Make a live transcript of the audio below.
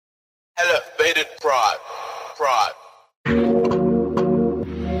Elevated prod.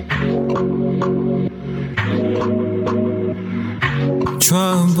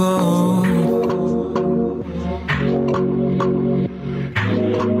 Trouble.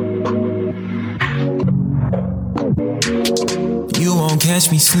 You won't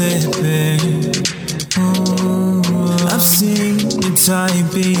catch me slipping. Ooh, I've seen the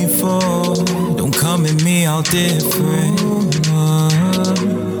type before. Don't come at me all different.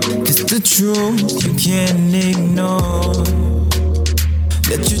 Cause the truth you can't ignore.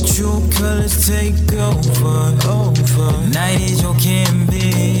 Let your true colors take over. Night is your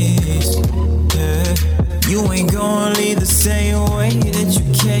canvas. Yeah. You ain't gonna leave the same way that you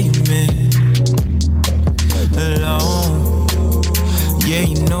came in. Alone. Yeah,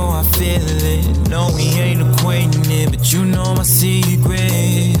 you know I feel it. No, we ain't acquainted, but you know my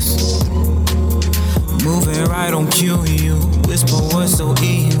secrets. Moving right on cue, you whisper what's so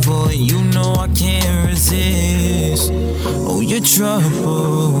evil, and you know I can't resist. Oh, you're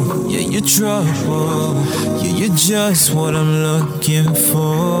trouble, yeah, you're trouble. Yeah, you're just what I'm looking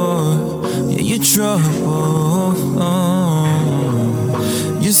for. Yeah, you're trouble.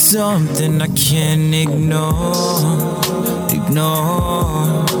 You're something I can't ignore.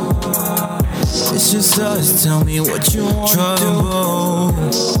 It's just us, tell me what you want. Trouble.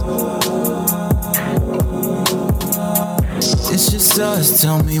 It's just us,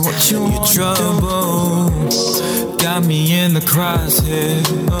 tell me what you want. You're trouble. Got me in the crosshair.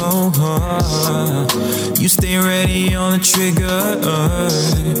 You stay ready on the trigger.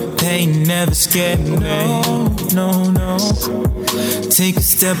 Pain never scared me. No. Take a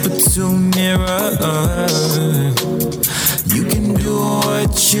step or two nearer. You can do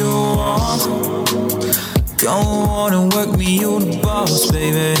what you want. Go on and work me, you the boss,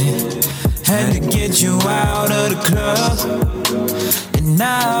 baby. Had to get you out of the club, and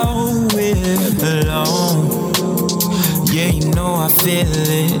now we're alone. Yeah, you know I feel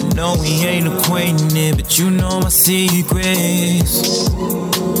it. No, we ain't acquainted, but you know my secrets.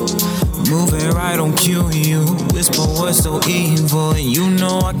 Moving right on cue, you whisper what's so evil, and you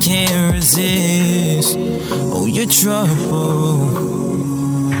know I can't resist. Oh, you're trouble.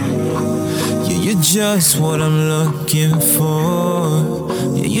 Yeah, you're just what I'm looking for.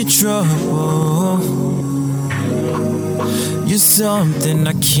 Yeah, you're trouble. You're something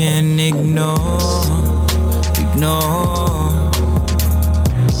I can't ignore.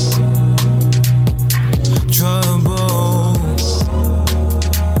 Trouble.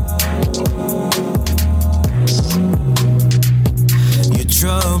 You're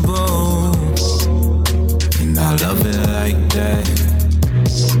trouble. And I love it like that.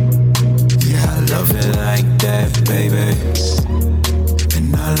 Yeah, I love it like that, baby.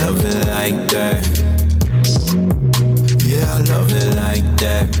 And I love it like that. Yeah, I love it like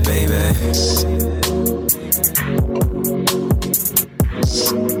that, baby.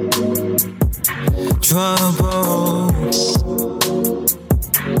 Trouble.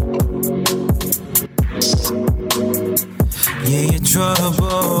 Yeah, you're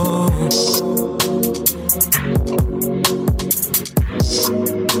trouble.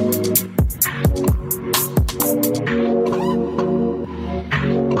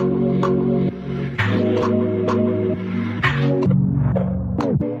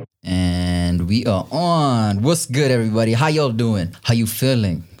 And we are on. What's good, everybody? How y'all doing? How you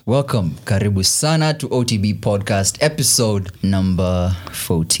feeling? Welcome, karibu sana to OTB podcast episode number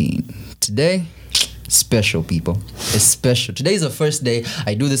 14. Today, special people. It's special. Today is the first day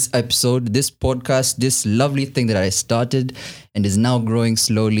I do this episode, this podcast, this lovely thing that I started and is now growing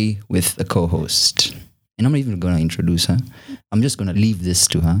slowly with a co-host. And I'm not even going to introduce her. I'm just going to leave this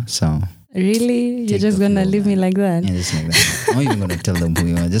to her. So really? You're just going to leave me like that? Yeah, just like that. I'm not even going to tell them who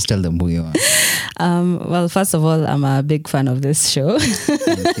you are. Just tell them who you are. Well, first of all, I'm a big fan of this show.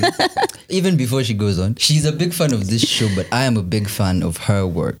 Thank you. Even before she goes on, she's a big fan of this show, but I am a big fan of her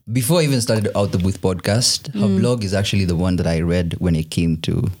work. Before I even started Out the Booth podcast, her blog is actually the one that I read when it came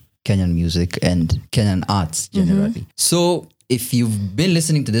to Kenyan music and Kenyan arts generally. So if you've been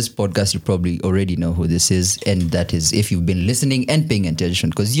listening to this podcast, you probably already know who this is. And that is if you've been listening and paying attention,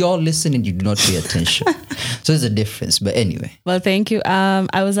 because you all listen and you do not pay attention. So there's a difference. But anyway. Well, thank you.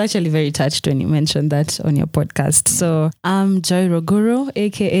 I was actually very touched when you mentioned that on your podcast. So I'm Joy Roguro,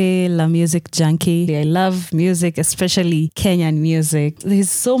 aka LaMusicJunkie. I love music, especially Kenyan music. There's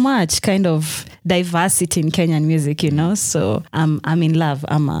so much kind of diversity in Kenyan music, you know. So I'm in love.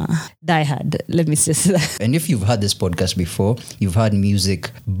 I'm a diehard. Let me just say that. And if you've heard this podcast before, you've heard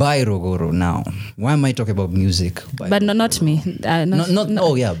music by Rogoro now. Why am I talking about music? But not me.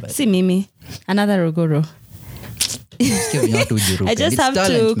 But See Mimi. Another Rogoro. I just have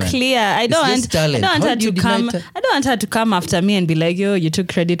to clear. I don't want her to come after me and be like, yo, you took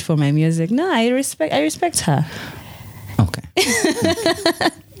credit for my music. No, I respect her. Okay.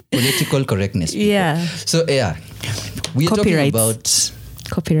 Political correctness. People. Yeah. So we are talking about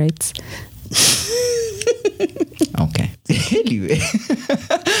copyrights. Okay. Anyway,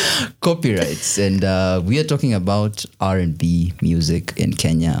 copyrights, and we are talking about R&B music in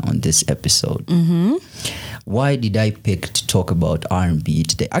Kenya on this episode. Mm-hmm. Why did I pick to talk about R&B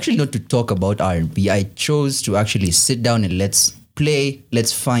today? Actually, not to talk about R&B. I chose to actually sit down and let's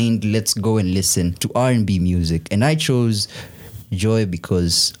go and listen to R&B music. And I chose Joy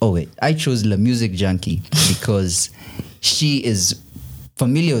because, I chose LaMusicJunkie because she is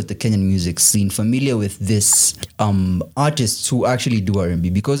familiar with the Kenyan music scene, familiar with this artists who actually do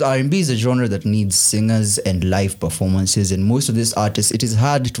R&B, because R&B is a genre that needs singers and live performances, and most of these artists, it is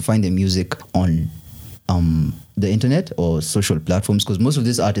hard to find their music on the internet or social platforms, because most of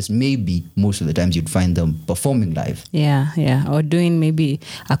these artists, most of the times you'd find them performing live. Yeah, or doing maybe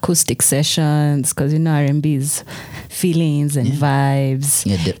acoustic sessions, because R&B is feelings and vibes.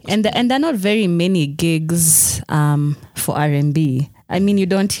 Yeah, and there are not very many gigs for R&B. I mean, you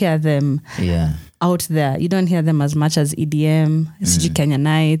don't hear them out there. You don't hear them as much as EDM, Kenya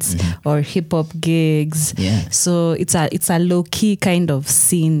nights, or hip hop gigs. Yeah. So it's a low key kind of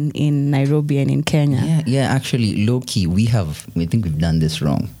scene in Nairobi and in Kenya. Yeah. Actually, low key. I think we've done this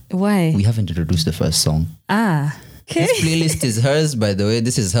wrong. Why? We haven't introduced the first song. Okay. This playlist is hers, by the way.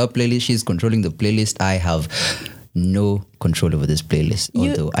 This is her playlist. She's controlling the playlist. I have no control over this playlist,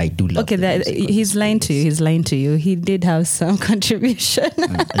 although I do love it. He's lying to you. He did have some contribution.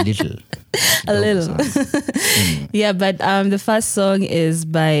 A little. Yeah, but the first song is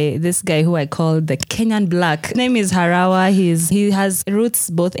by this guy who I call the Kenyan Black. His name is Harawa. He has roots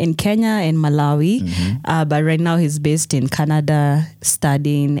both in Kenya and Malawi, but right now he's based in Canada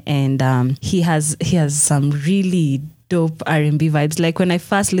studying, and he has some really dope R&B vibes. Like when I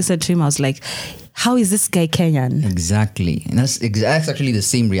first listened to him, I was like, how is this guy Kenyan? Exactly. And that's actually the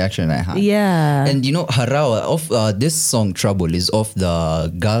same reaction I had. Yeah. And Harawa, this song Trouble is off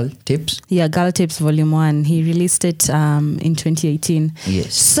the Girl Tips. Yeah, Girl Tips Volume 1. He released it in 2018.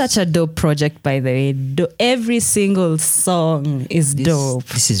 Yes. Such a dope project, by the way. Every single song is dope.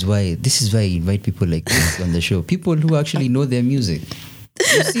 This is why I invite people like this on the show. People who actually know their music.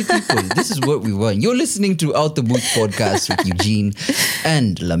 You see, people, this is what we want. You're listening to Out the Booth podcast with Eugene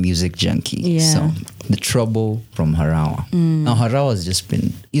and LaMusicJunkie. Yeah. So, The Trouble from Harawa. Now, Harawa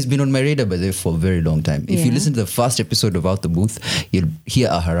he's been on my radar by the way for a very long time. If you listen to the first episode of Out the Booth, you'll hear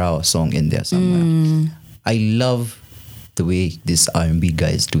a Harawa song in there somewhere. I love the way these R&B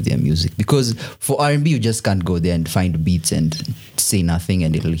guys do their music, because for R&B you just can't go there and find beats and say nothing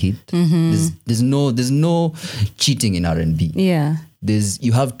and it'll hit. There's no cheating in R&B. Yeah.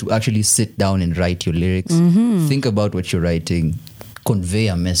 You have to actually sit down and write your lyrics, think about what you're writing, convey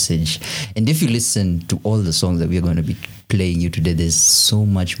a message. And if you listen to all the songs that we're going to be playing you today, there's so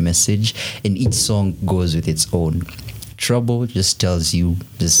much message, and each song goes with its own. Trouble just tells you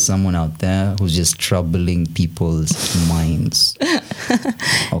there's someone out there who's just troubling people's minds.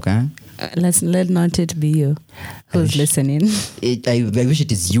 Okay? Let not it be you who's listening. I wish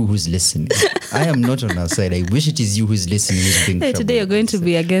it is you who's listening. I am not on our side. I wish it is you who's listening. Who's being today you're going to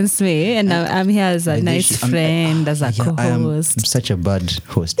be against me, and I'm here as a nice friend, as a co-host. I'm such a bad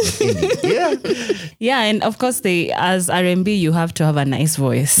host. Yeah, and of course, as R&B, you have to have a nice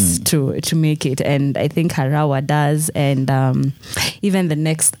voice to make it, and I think Harawa does, and even the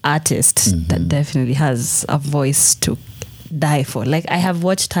next artist that definitely has a voice to die for. Like, I have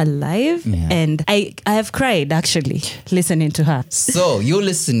watched her live and I have cried actually listening to her. So you're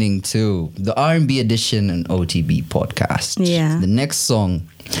listening to the RnB Edition and OTB podcast. Yeah. The next song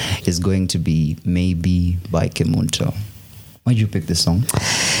is going to be Maybe by Kemunto. Why did you pick this song?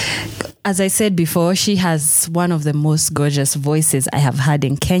 As I said before, she has one of the most gorgeous voices I have heard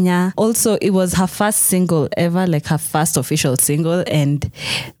in Kenya. Also, it was her first single ever, like her first official single, and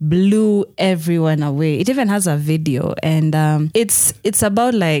blew everyone away. It even has a video, and it's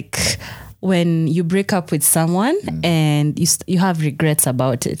about like when you break up with someone and you have regrets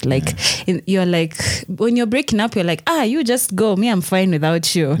about it. Like you're like, when you're breaking up, you're like, you just go. Me, I'm fine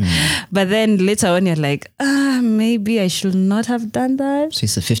without you. But then later on, you're like, maybe I should not have done that. So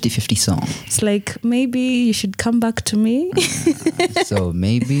it's a 50-50 song. It's like, maybe you should come back to me. So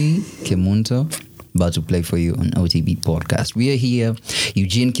maybe Kemunto, about to play for you on OTB podcast. We are here,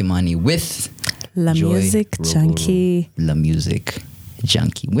 Eugene Kimani with LaMusicJunkie. LaMusic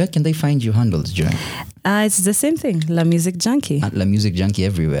Junkie. Where can they find your handles, Joy? It's the same thing, LaMusicJunkie. At LaMusicJunkie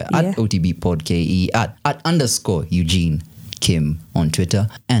everywhere. Yeah. At OTBpodKe. At _ Eugene Kim on Twitter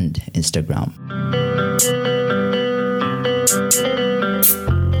and Instagram.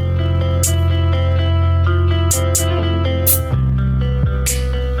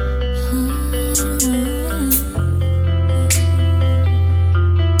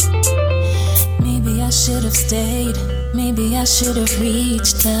 Maybe I should have stayed. Maybe I should have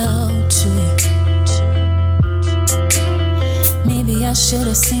reached out to you. Maybe I should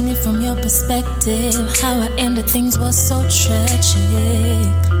have seen it from your perspective. How I ended things was so tragic.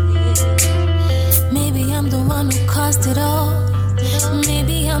 Maybe I'm the one who caused it all.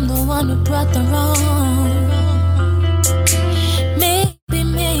 Maybe I'm the one who brought the wrong. Maybe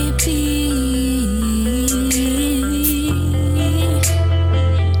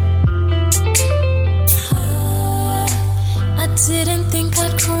I didn't think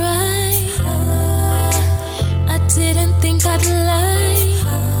I'd cry. I didn't think I'd lie.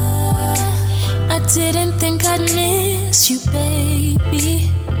 I didn't think I'd miss you, baby.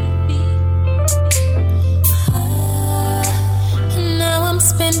 Now I'm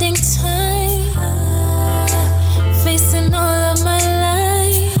spending time facing all of my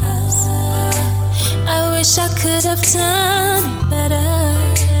lies. I wish I could have done it better.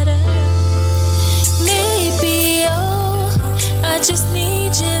 Maybe, I just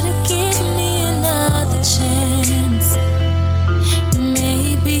need you to give me another chance.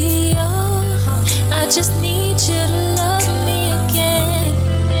 Maybe, I just need you to love me again.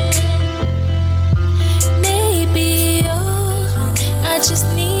 Maybe, I just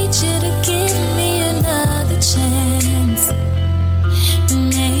need you to give me another chance.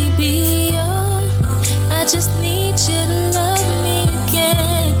 Maybe, I just need you to love me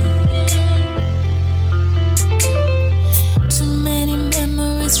again. Too many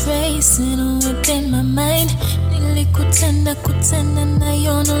memories racing within my mind. Nilikutenda na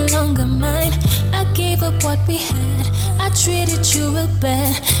you're no longer mine. I gave up what we had. I treated you real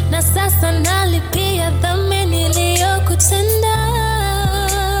bad. Na sasa nalipia dhamani niliyokutenda.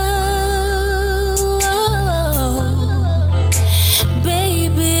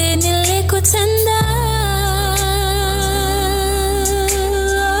 Baby, nilikutenda.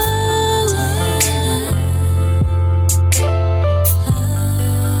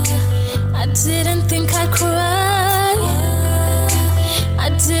 I didn't think I'd cry. I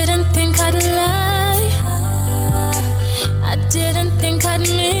didn't think I'd lie. I didn't think I'd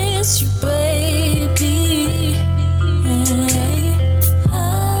miss you, baby.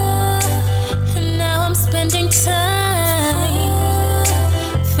 And now I'm spending time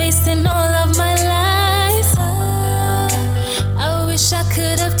facing all of my lies. I wish I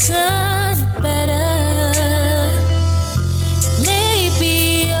could have done it better.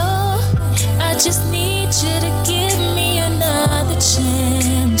 Maybe, I just need you to give me another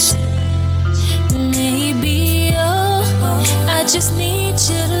chance. Maybe, I just need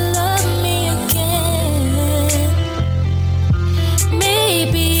you to love me again.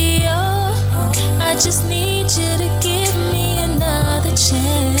 Maybe, I just need you to give me another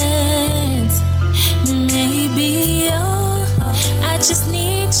chance. Maybe, I just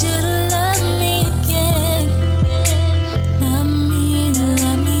need you to love me again. Love me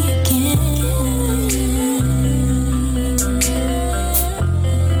again.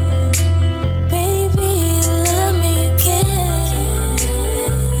 Baby, love me again.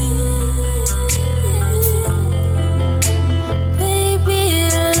 Baby,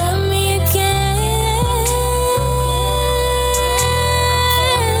 love me again.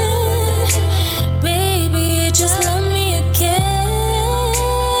 Baby, just love me again.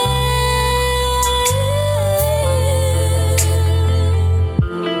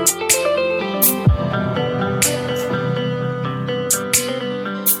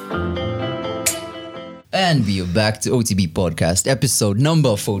 And we are back to OTB Podcast, episode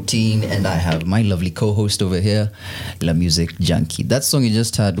number 14. And I have my lovely co-host over here, LaMusicJunkie. That song you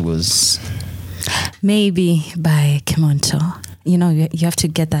just heard was... Maybe by Kemonto. You know, you have to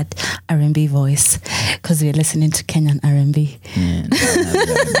get that RnB voice because we're listening to Kenyan RnB. Yeah, I don't have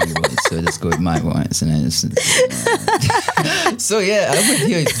the R&B voice, so let's go with my voice. And so yeah, I'm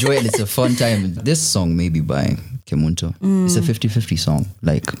here with Joy and it's a fun time. This song maybe by Kemonto. It's a 50-50 song.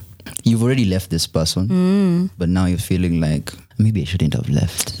 Like, you've already left this person, but now you're feeling like, maybe I shouldn't have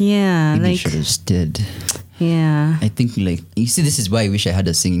left. Yeah. Maybe I like, should have stayed. yeah. I think, like, you see, this is why I wish I had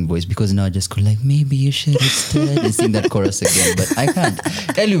a singing voice, because now I just go like, maybe you should have stayed and sing that chorus again, but I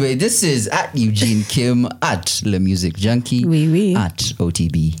can't. Anyway, this is at Eugene Kim, at LaMusicJunkie, Oui. at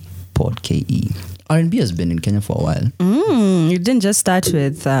OTBpodKe R&B has been in Kenya for a while. You didn't just start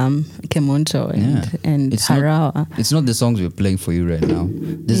with Kemonto and Harawa. It's not the songs we're playing for you right now.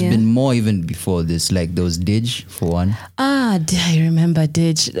 There's been more even before this, like those Dij for one. I remember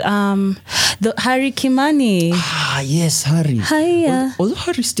Dij. The Harry Kimani. Yes, Harry. Hiya. Although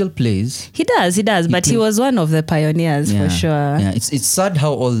Harry still plays. He does, but he was one of the pioneers for sure. Yeah, it's sad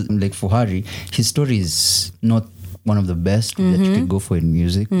how for Harry, his story is not one of the best that you could go for in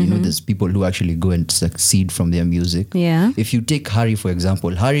music. You know, there's people who actually go and succeed from their music. Yeah. If you take Harry, for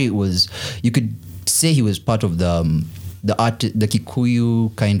example, Harry was, you could say he was part of the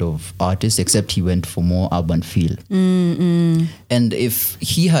Kikuyu kind of artist, except he went for more urban feel. And if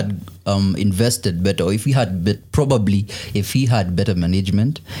he had invested better, or if he had better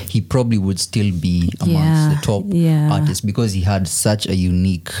management, he probably would still be amongst the top artists, because he had such a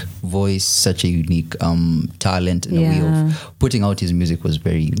unique voice, such a unique talent, and a way of putting out his music was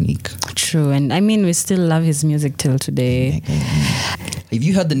very unique. True. And I mean, we still love his music till today. If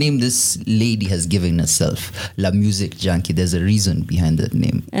you heard the name this lady has given herself, LaMusicJunkie, there's a reason behind that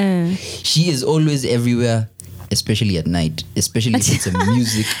name. She is always everywhere, especially at night, especially if it's a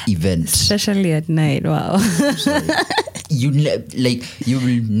music event. Especially at night, wow. You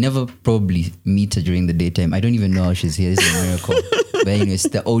will never probably meet her during the daytime. I don't even know how she's here. It's a miracle. But anyway, it's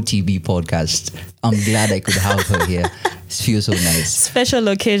the OTB podcast. I'm glad I could have her here. It feels so nice. Special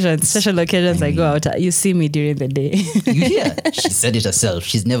occasions, I go out. You see me during the day. You hear? She said it herself.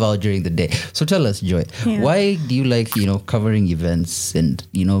 She's never out during the day. So tell us, Joy, why do you like, covering events and,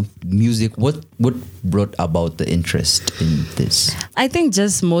 music? What brought about the interest in this? I think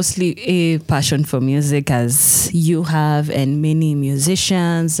just mostly a passion for music, as you have and many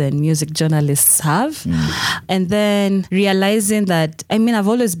musicians and music journalists have. And then realizing that, I've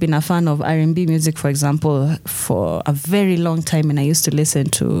always been a fan of RnB music, for example, for a very long time, and I used to listen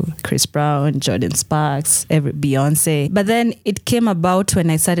to Chris Brown, Jordan Sparks, Beyonce. But then it came about when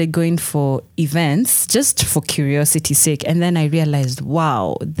I started going for events, just for curiosity's sake. And then I realized,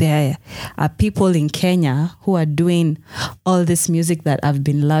 wow, there are people in Kenya who are doing all this music that I've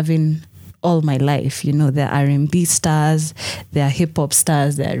been loving all my life. There are R&B stars, there are hip-hop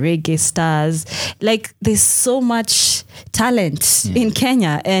stars, there are reggae stars. Like, there's so much talent in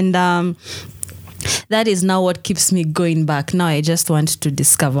Kenya, and that is now what keeps me going back. Now I just want to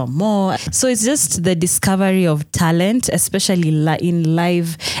discover more. So it's just the discovery of talent, especially in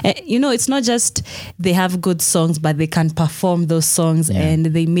live. It's not just they have good songs, but they can perform those songs and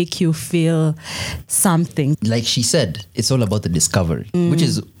they make you feel something. Like she said, it's all about the discovery, which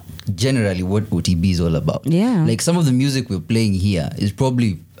is generally what OTB is all about. Yeah. Like, some of the music we're playing here is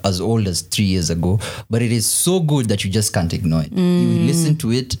probably as old as 3 years ago, but it is so good that you just can't ignore it. You listen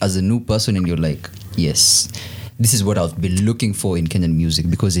to it as a new person and you're like, yes, this is what I've been looking for in Kenyan music,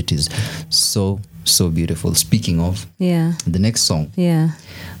 because it is so beautiful. Speaking of, the next song,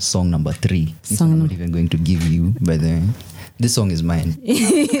 song number 3. I'm not even going to give you, by the way. This song is mine.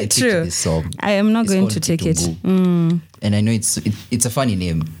 I True. This song. I am not going to take Kitungu. it. And I know it's a funny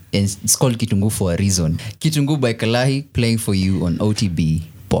name. And it's called Kitungu for a reason. Kitungu by Kalahi, playing for you on OTB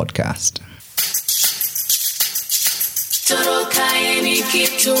podcast. Torokaeni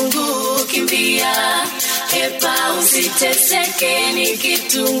kitungu kimbia, hepa usiteseke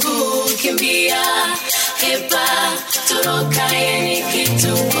kitungu kimbia, hepa torokaeni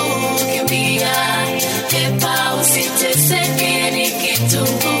kitungu kimbia, hepa usiteseke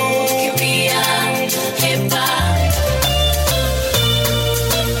kitungu kimbia, hepa.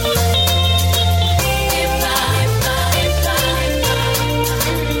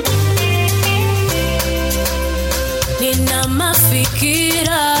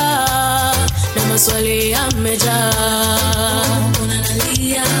 Mafikira na maswali yamejaa,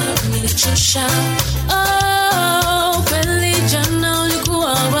 unanalia umenichosha. Kweli jana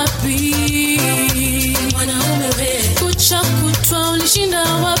ulikuwa wapi? Mwanaume wewe, kucha kutwa ulishinda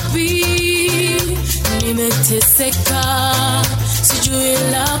wapi? Nimeteseka, sijui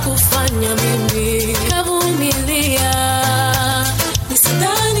la kufanya mimi. Kavumilia,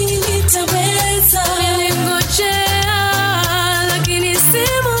 nisidhani nitaweza. Nilingojea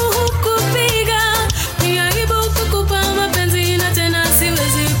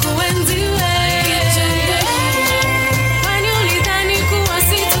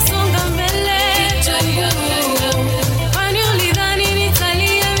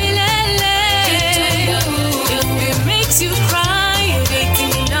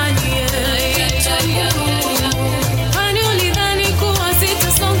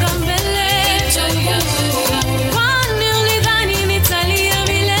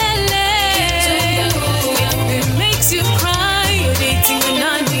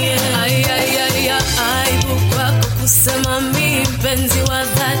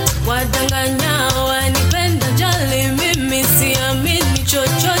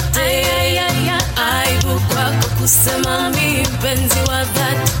mpenzi wa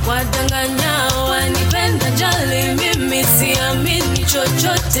dhati, wadanganya wanipenda jali, mimi siamini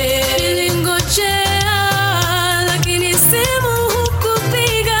chochote. Nilingojea lakini simu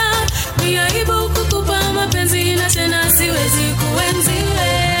hukupiga, ni aibu kukupa mapenzi na tena siwezi kuenzi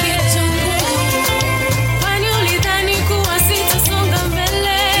wewe. Kwani ulidhani kuwa sitasonga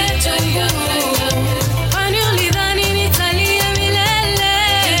mbele? Kwani ulidhani nitalia milele?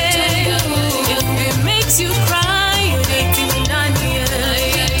 It makes you cry, dating nani?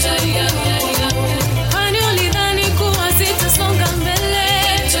 Kwani ulidhani kuwa sitasonga mbele?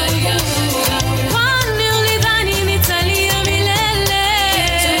 Kwani ulidhani nitalia milele?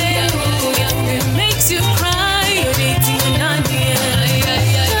 It makes you cry, dating nani?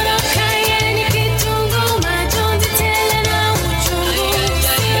 Toroka ni kitungu, majonzi tele na uchungu.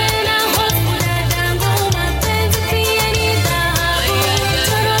 Sina hofu dadangu, mapenzi pia ni dhahabu.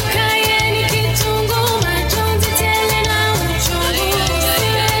 Toroka ni kitungu, majonzi tele na uchungu.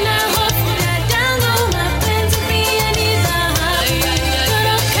 Sina hofu dadangu, mapenzi pia ni dhahabu.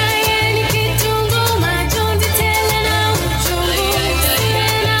 Toroka ni kitungu, majonzi tele na uchungu.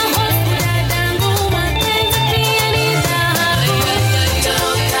 Sina hofu dadangu, mapenzi pia ni dhahabu.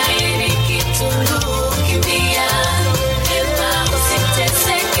 Toroka ni kitungu, kimbia. Epa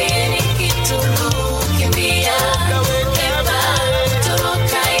usiteseke, ni kitungu, kimbia. Epa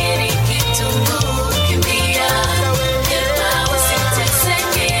toroka ni kitungu, kimbia. Epa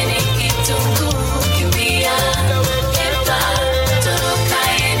usiteseke, ni kitungu, kimbia. Epa toroka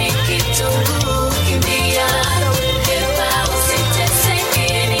ni kitungu, kimbia. Epa usiteseke,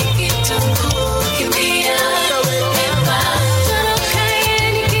 ni kitungu, kimbia. Epa toroka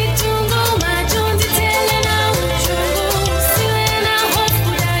ni kitungu, majonzi tele na uchungu. Usiwe na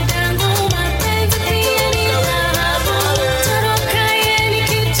hofu dadangu, mapenzi pia ni dhahabu. Toroka ni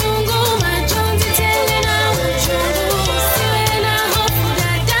kitungu, majonzi tele na uchungu. Usiwe na hofu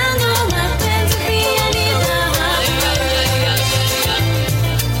dadangu, mapenzi pia ni dhahabu.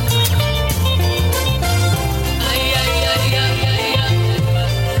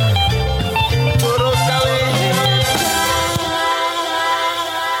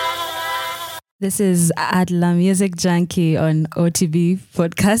 This is at LaMusicJunkie on OTB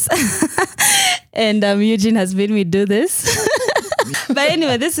podcast. And Eugene has made me do this. But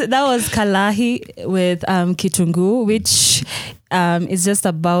anyway, that was Kalahi with Kitungu, which is just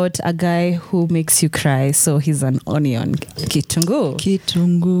about a guy who makes you cry. So he's an onion. Kitungu.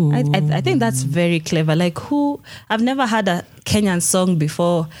 I think that's very clever. Like I've never had a Kenyan song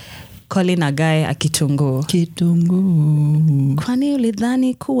before calling a guy a kitungu. Kwani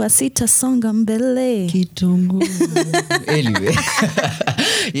ulidhani kuwa sitasonga mbele? Anyway,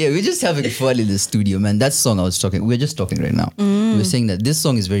 yeah, we're just having fun in the studio, man. That song we're just talking right now. We were saying that this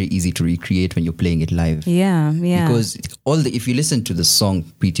song is very easy to recreate when you're playing it live. Yeah. Because if you listen to the song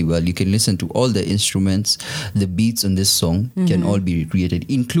pretty well, you can listen to all the instruments, the beats on this song can all be recreated,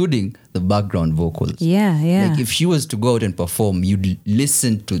 including the background vocals. Yeah. Like if she was to go out and perform, you'd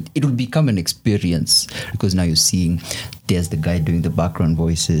listen to it would become an experience, because now you're seeing there's the guy doing the background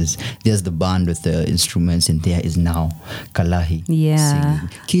voices, there's the band with the instruments, and there is now Kalahi singing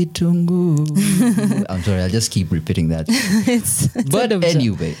Kitungu. I'm sorry, I'll just keep repeating that. But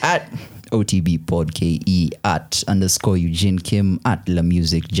anyway, at OTBpodKe, at _Eugene Kim, at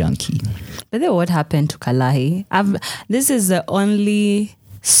LaMusicJunkie. But then what happened to Kalahi? This is the only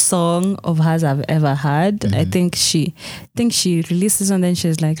song of hers I've ever heard. I think she released this and then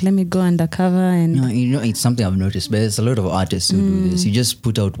she's like, let me go undercover. And no, it's something I've noticed, but there's a lot of artists who do this. You just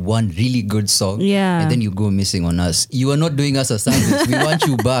put out one really good song, and then you go missing on us. You are not doing us a service. We want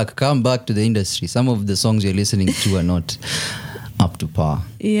you back. Come back to the industry. Some of the songs you're listening to are not up to par.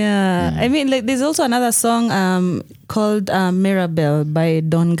 I mean, like there's also another song called Mirabelle by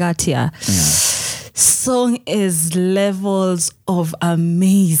Don Gatia. Song is levels of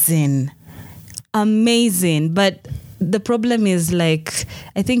amazing, but the problem is, like,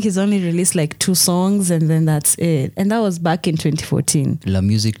 I think he's only released like 2 songs and then that's it, and that was back in 2014.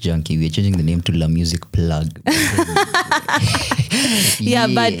 LaMusicJunkie, we're changing the name to LaMusicPlug.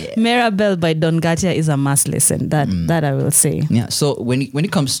 But Mirabelle by Don Gatia is a must listen. That I will say. So when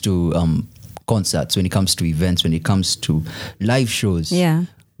it comes to concerts, when it comes to events, when it comes to live shows,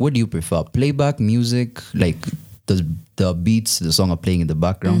 what do you prefer? Playback music, like does the beats, the song are playing in the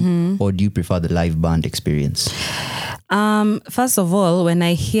background, or do you prefer the live band experience? First of all, when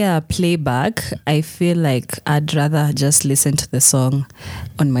I hear playback, I feel like I'd rather just listen to the song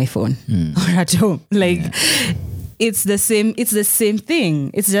on my phone or at home. Like it's the same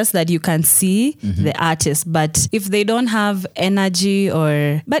thing. It's just that you can see the artist, but if they don't have energy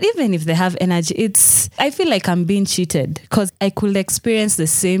but even if they have energy, I feel like I'm being cheated because I could experience the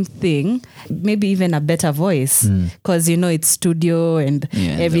same thing, maybe even a better voice because it's studio and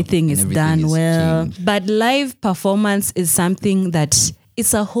everything is done well. changed. But live performance is something that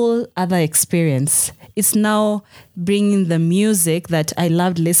it's a whole other experience. It's now bringing the music that I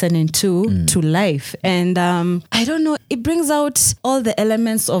loved listening to life. And I don't know, it brings out all the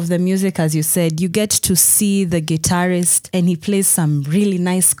elements of the music, as you said. You get to see the guitarist and he plays some really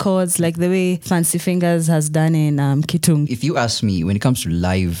nice chords, like the way Fancy Fingers has done in Kitung. If you ask me, when it comes to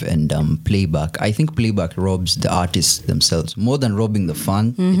live and playback, I think playback robs the artists themselves. More than robbing the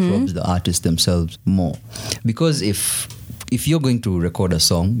fan, it robs the artists themselves more. Because if you're going to record a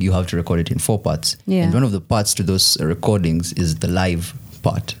song, you have to record it in 4 parts. Yeah. And one of the parts to those recordings is the live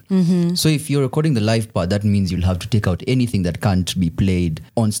part. So if you're recording the live part, that means you'll have to take out anything that can't be played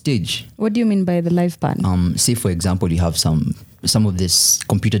on stage. What do you mean by the live part? Say, for example, you have some of this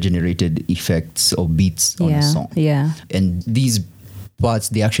computer-generated effects or beats on a song. Yeah. And these parts,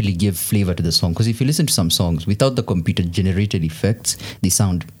 they actually give flavor to the song. Because if you listen to some songs, without the computer-generated effects, they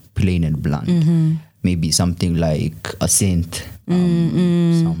sound plain and bland. Maybe something like a synth,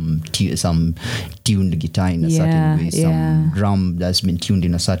 some tuned guitar in a certain way, some drum that's been tuned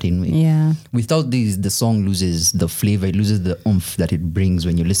in a certain way. Yeah. Without these, the song loses the flavor, it loses the oomph that it brings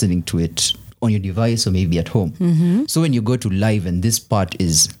when you're listening to it on your device or maybe at home. So when you go to live and this part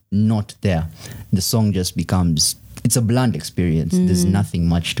is not there, the song just becomes... It's a bland experience. There's nothing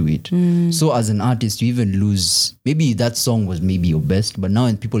much to it. So as an artist, you even lose... Maybe that song was maybe your best, but now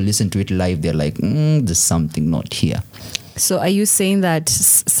when people listen to it live, they're like, there's something not here. So are you saying that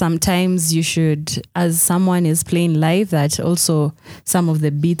sometimes you should, as someone is playing live, that also some of the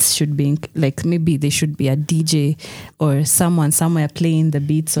beats should be, like maybe they should be a DJ or someone somewhere playing the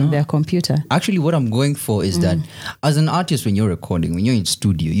beats on their computer? Actually, what I'm going for is that as an artist, when you're recording, when you're in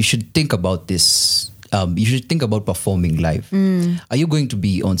studio, you should think about this... you should think about performing live. Are you going to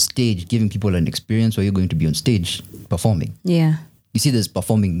be on stage giving people an experience, or are you going to be on stage performing? Yeah. You see, there's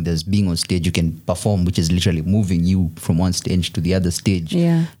performing, there's being on stage. You can perform, which is literally moving you from one stage to the other stage,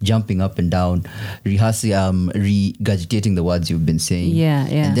 jumping up and down, rehearsing, regurgitating the words you've been saying. Yeah.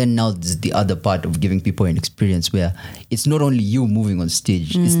 And then now there's the other part of giving people an experience where it's not only you moving on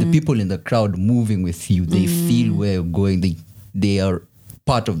stage, it's the people in the crowd moving with you. They feel where you're going. They are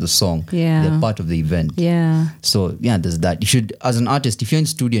part of the song. They're part of the event. So there's that. You should, as an artist, if you're in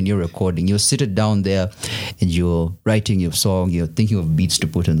studio and you're recording, you're seated down there and you're writing your song, you're thinking of beats to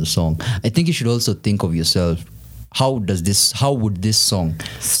put in the song. I think you should also think of yourself, how would this song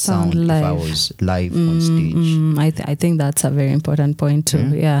sound if I was live on stage? I think that's a very important point too.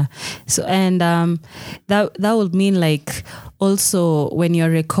 Yeah. So and that would mean like also when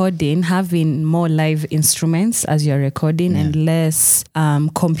you're recording, having more live instruments as you're recording and less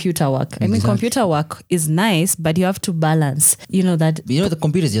computer work. I mean, computer work is nice, but you have to balance. The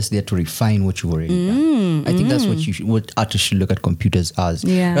computer is just there to refine what you've already done. I think that's what artists should look at computers as,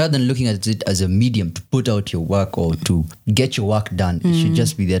 rather than looking at it as a medium to put out your work or to get your work done. It should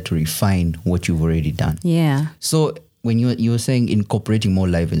just be there to refine what you've already done. Yeah. So when you were saying incorporating more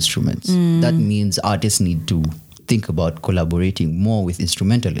live instruments, that means artists need to think about collaborating more with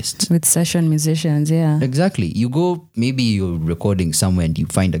instrumentalists. With session musicians, yeah. Exactly. You go, maybe you're recording somewhere and you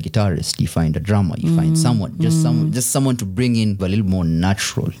find a guitarist, you find a drummer, you find someone, just someone to bring in a little more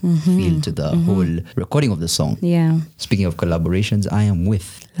natural feel to the whole recording of the song. Yeah. Speaking of collaborations, I am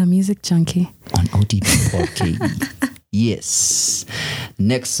with LaMusicJunkie on OTBpodKe. Yes.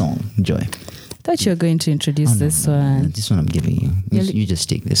 Next song, Joy. Thought you were going to introduce this one. No, this one I'm giving you. You just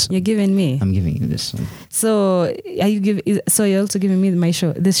take this one. You're giving me. I'm giving you this one. So So you're also giving me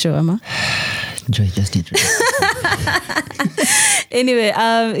this show, Emma? Joy, just introduce. Anyway,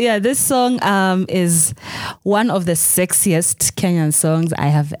 this song is one of the sexiest Kenyan songs I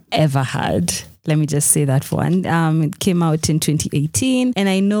have ever heard. Let me just say that for one. It came out in 2018, and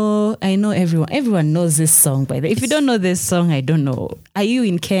I know everyone knows this song. By the way, if you don't know this song, I don't know. Are you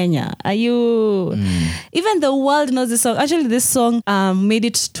in Kenya? Are you? Even the world knows this song. Actually, this song made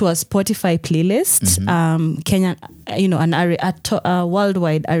it to a Spotify playlist. Kenyan, a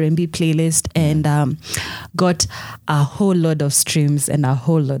worldwide RnB playlist, and got a whole lot of streams and a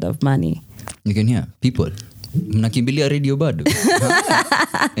whole lot of money. You can hear people. Mnakimbilia radio bado.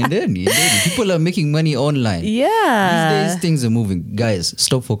 and then people are making money online. Yeah. These days things are moving. Guys,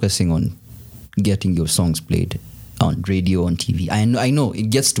 stop focusing on getting your songs played. on radio, on TV. I know it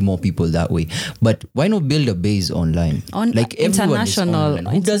gets to more people that way, but why not build a base online? Like everyone is online.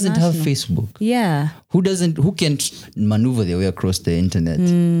 Who doesn't have Facebook? Yeah. Who can't maneuver their way across the internet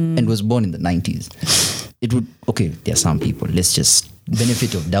and was born in the 90s? It would, okay, there are some people. Let's just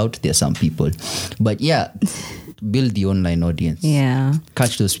benefit of doubt. There are some people, but yeah, build the online audience. Yeah.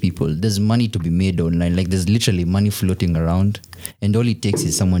 Catch those people. There's money to be made online. Like there's literally money floating around, and all it takes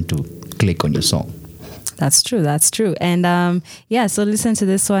is someone to click on your song. That's true. And so listen to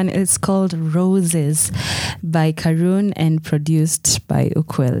this one. It's called Roses by Karun and produced by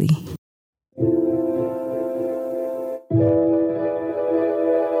Ukweli.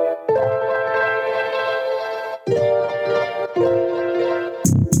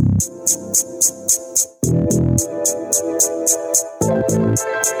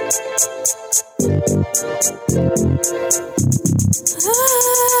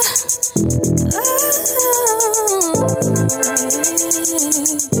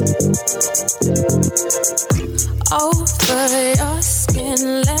 Over your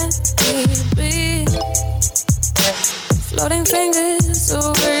skin, let me be. Floating fingers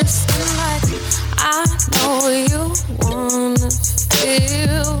over your skin like I know you wanna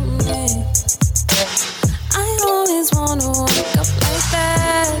feel me. I always wanna wake up like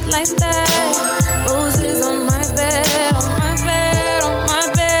that, like that. Roses on my bed, on my bed, on my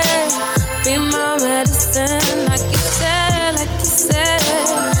bed. Be my medicine, like you said, like you said.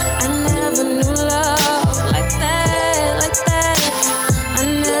 I never knew love like that, like that. I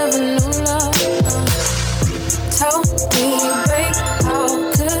never knew love. Tell me, babe, how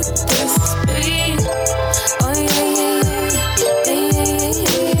could this be? Oh yeah.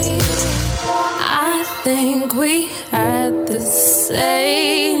 I think we had the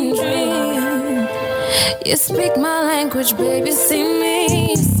same dream. You speak my language, baby, see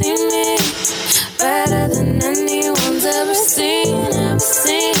me better than anyone's ever seen, ever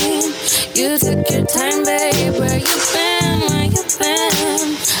seen. You took your time, babe, where you been,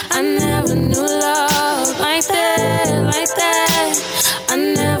 I never knew love like that, like that. I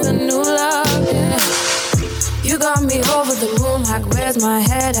never knew love, yeah. You got me over the moon, like where's my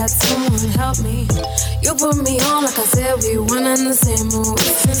head at? Someone help me. You put me on like I said we one in the same mood.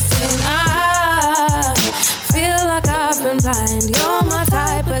 It's insane. I feel like I've been blind. You're my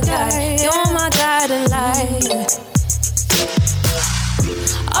type of guy. You're my guiding light.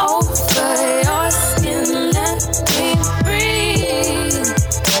 Over your skin, let me breathe.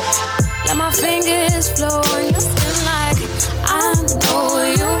 Let my fingers flow on your skin like I know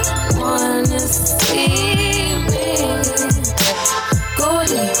you wanna see me. Go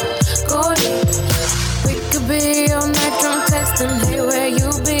deep. We could be all night drunk texting, hey, where you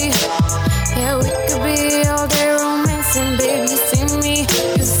be? Yeah, we could be all day romancing, babe. You see me.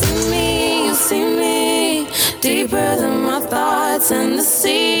 Deeper than my thoughts and the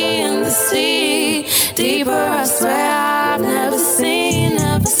sea, deeper, I swear I've never seen.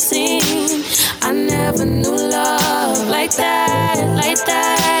 I never knew love like that.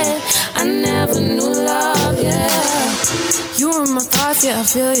 I never knew love, yeah. You in my thoughts, yeah, I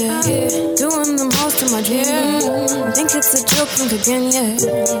feel you, yeah. Doing the most of my dream. Think it's a joke, think again,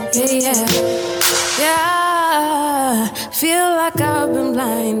 yeah. Feel like I've been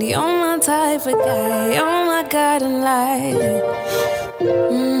blind. You're my type of guy. You're my guiding light.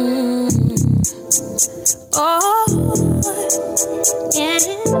 Oh, yeah.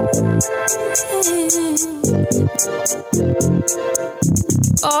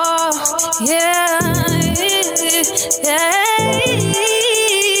 Oh, yeah.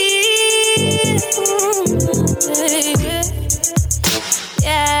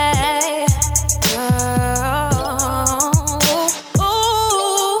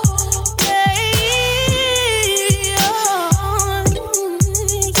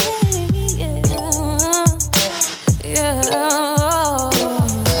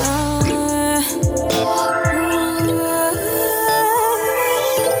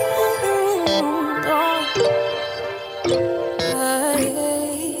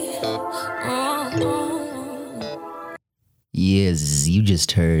 Yes, you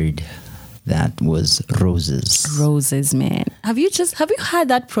just heard that was Roses, man. Have you had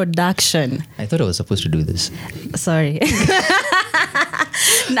that production? I thought I was supposed to do this. Sorry.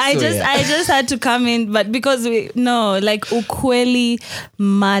 I just had to come in, but because Ukweli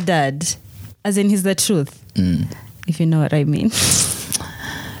murdered, as in he's the truth. If you know what I mean.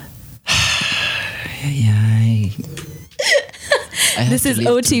 This is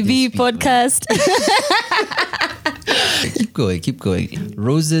OTBpodKe. Keep going.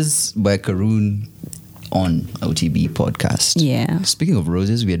 Roses by Karun on OTB Podcast. Yeah. Speaking of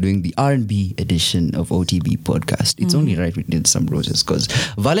roses, we are doing the RnB edition of OTB Podcast. It's only right we did some roses because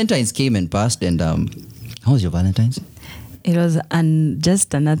Valentine's came and passed. And how was your Valentine's? It was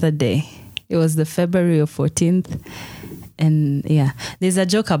just another day. It was the February 14th. And yeah, there's a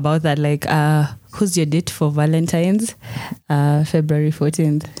joke about that, like, who's your date for Valentine's? February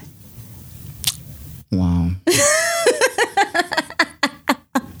 14th. Wow.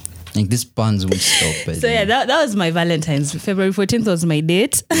 Like these puns won't stop. So yeah, that was my Valentine's. February 14th was my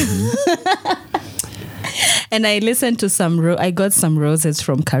date. And I listened to I got some roses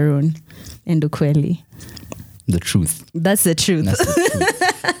from Karun and Ukweli. The truth. That's the truth. That's the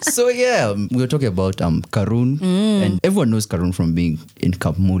truth. So yeah, we were talking about Karun, and everyone knows Karun from being in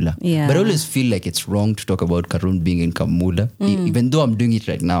Kamula. Yeah. But I always feel like it's wrong to talk about Karun being in Kamula, even though I'm doing it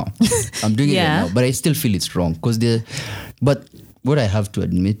right now. I'm doing it right now, but I still feel it's wrong but what I have to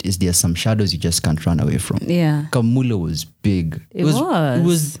admit is there are some shadows you just can't run away from. Yeah. Kamula was big. It was. It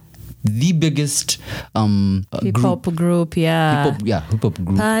was the biggest hip hop group. Yeah. Hip hop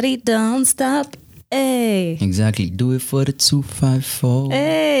group. Party don't stop. Hey. Exactly. Do it for the 254.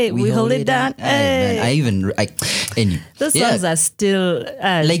 Hey, we hold it down. Hey. Man, those songs are still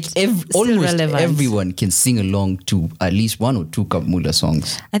almost relevant. Everyone can sing along to at least one or two Kamula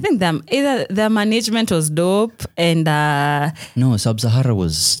songs. I think either their management was dope and no, Sub-Sahara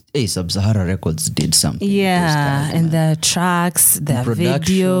Records did something. Yeah, guys, and their tracks, their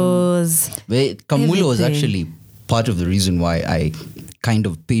videos. Kamula was actually part of the reason why I kind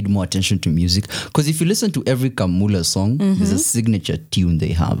of paid more attention to music, because if you listen to every Kamula song, there's a signature tune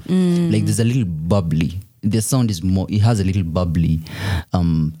they have. Like there's a little bubbly. The sound is more. It has a little bubbly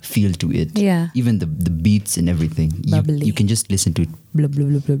feel to it. Yeah. Even the beats and everything. You can just listen to it. Blah blah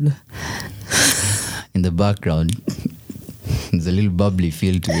blah blah blah. In the background, there's a little bubbly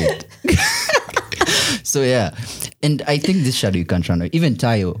feel to it. So yeah, and I think this shadow you can't run away. Even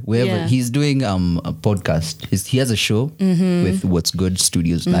Tayo, wherever he's doing a podcast, he has a show with What's Good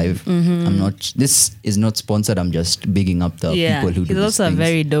Studios Live. This is not sponsored. I'm just bigging up the people who do He's also things. A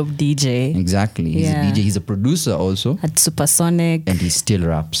very dope DJ. Exactly, he's a DJ. He's a producer also at Supersonic, and he still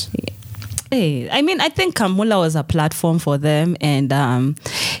raps. Hey, I mean, I think Kamula was a platform for them, and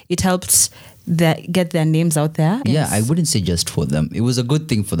it helped get their names out there. Yeah, I wouldn't say just for them. It was a good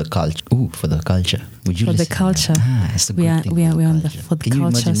thing for the culture. Ooh, for the culture. Would you for listen the culture? It's a good thing. We are on the For the Can Culture you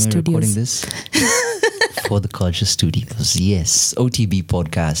imagine Studios. Recording this? For the Culture Studios. Yes, OTB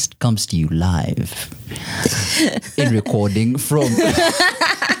Podcast comes to you live in recording from.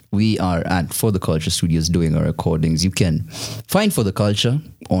 We are at For the Culture Studios doing our recordings. You can find For the Culture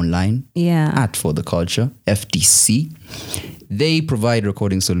online. Yeah. At For the Culture FTC. They provide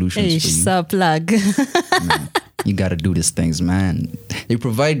recording solutions for you. Plug. Man, you gotta do these things, man. They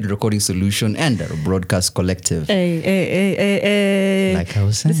provide recording solution and a broadcast collective. Hey. Like I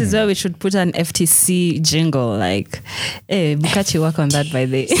was saying. This is where we should put an FTC jingle. Like, hey, Bukachi work on that by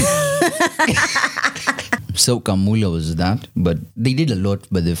the. So Kamula was that, but they did a lot.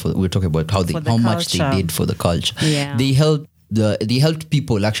 But we're talking about how much they did for the culture. Yeah. They helped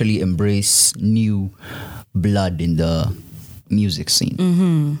people actually embrace new blood in the music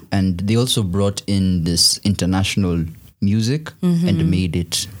scene, and they also brought in this international music and made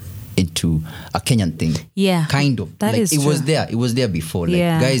it into a Kenyan thing. Yeah, kind of. That is it true. It was there before.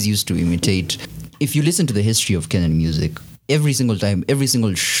 Like guys used to imitate. If you listen to the history of Kenyan music, every single time, every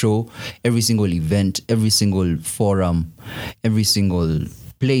single show, every single event, every single forum, every single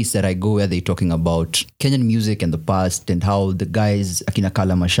place that I go where they're talking about Kenyan music and the past and how the guys, Akina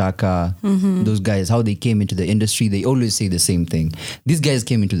Kala Mashaka, those guys, how they came into the industry, they always say the same thing. These guys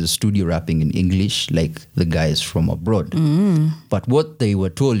came into the studio rapping in English like the guys from abroad. But what they were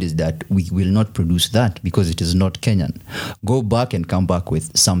told is that we will not produce that because it is not Kenyan. Go back and come back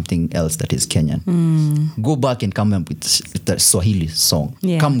with something else that is Kenyan. Go back and come up with the Swahili song.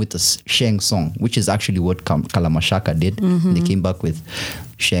 Yeah. Come with a Sheng song, which is actually what Kala Mashaka did. They came back with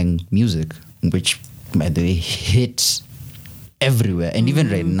Sheng music, which by the way hits everywhere, and even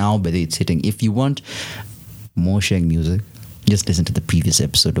right now, by the way, it's hitting. If you want more Sheng music, just listen to the previous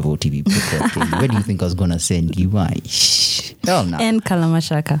episode of OTBpodKe. Where do you think I was gonna send you? Hell no. And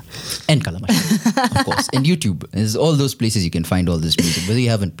Kalamashaka, of course, and YouTube. There's all those places you can find all this music. Whether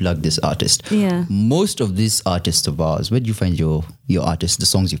you haven't plugged this artist, most of these artists of ours, where do you find your artists, the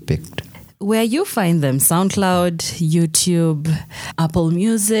songs you've picked? Where you find them, SoundCloud, YouTube, Apple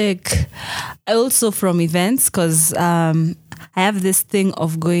Music, also from events, because I have this thing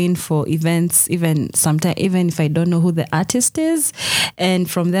of going for events, even if I don't know who the artist is, and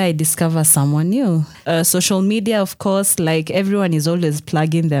from there I discover someone new. Social media, of course, like everyone is always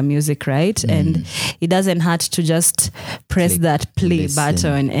plugging their music, right? And it doesn't hurt to just press that play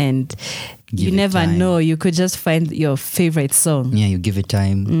button, and you never know, you could just find your favorite song. Yeah, you give it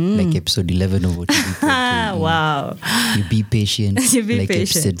time, like episode 11 of OTBpodKe. Wow. You be patient. You be like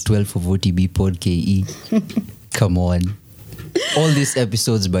patient. episode 12 of OTBpodKe. Come on. All these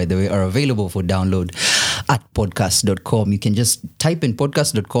episodes, by the way, are available for download at podcast.com. You can just type in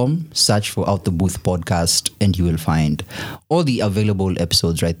podcast.com, search for Out the Booth Podcast, and you will find all the available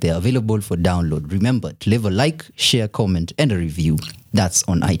episodes right there, available for download. Remember to leave a like, share, comment, and a review. That's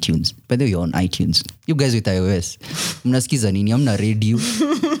on iTunes. By the way, you're on iTunes. You guys with iOS, mnasikiza nini? Amna radio.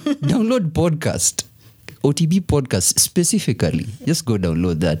 Download podcast. OTB podcast specifically. Just go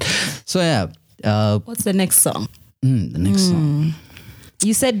download that. So yeah. What's the next song? The next song.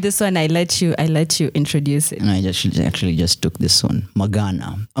 You said this one. I let you introduce it. And I actually just took this one,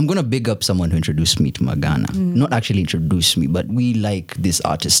 Magana. I'm gonna big up someone who introduced me to Magana. Not actually introduced me, but we like this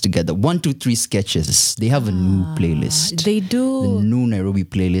artist together. 123 Sketches. They have a new playlist. They do. The new Nairobi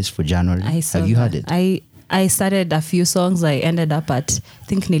playlist for January. Have you heard it? I started a few songs. I ended up at, I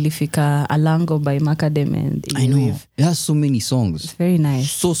think, Nilifika Alango by Macadam and I know. It has so many songs. It's very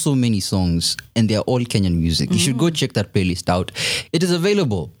nice. So many songs. And they're all Kenyan music. You should go check that playlist out. It is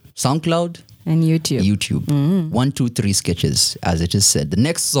available. SoundCloud. And YouTube. 123 Sketches, as it is said. The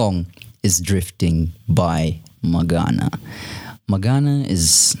next song is Drifting by Magana. Magana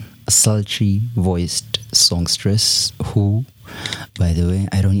is a sultry voiced songstress who, by the way,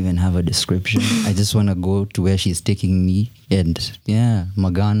 I don't even have a description. I just want to go to where she's taking me. And yeah,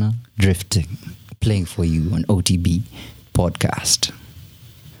 Magana, Drifting, playing for you on OTB Podcast.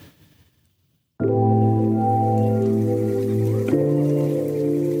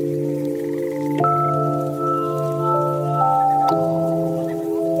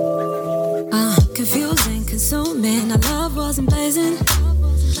 Confusing, consuming, our love wasn't blazing.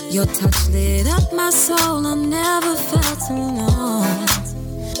 Your touch lit up my soul, I never felt so long.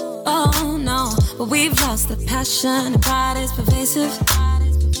 Oh no, but we've lost the passion, and pride is pervasive.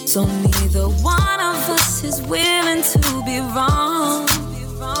 So neither one of us is willing to be wrong.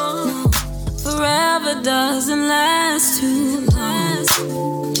 No, forever doesn't last too long.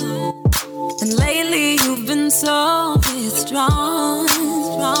 And lately you've been so withdrawn.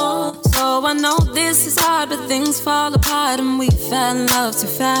 So I know this is hard, but things fall apart and we fell in love too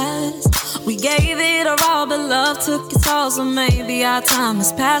fast. We gave it our all, but love took its toll, so maybe our time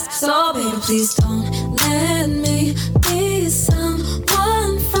has passed. So baby, please don't let me be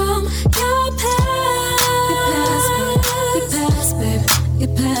someone from your past. Your past, baby,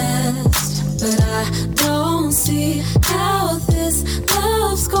 your past. But I don't see how this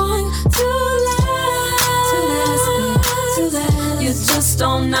love's going to last. You just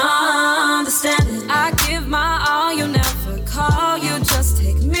don't understand it. I give my all, you never call. You just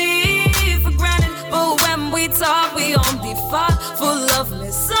take me for granted. But when we talk, we only fought for love,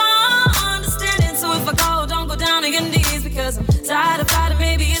 misunderstanding. So if I go, don't go down on your knees, because I'm tired of fighting.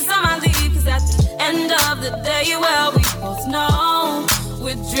 Maybe it's time I leave, because at the end of the day, well, we both know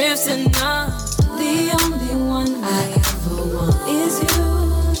we're drifting up. The only one I ever want is you.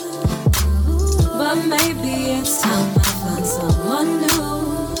 But maybe it's time I find someone new.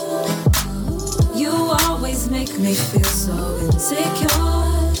 You always make me feel so insecure.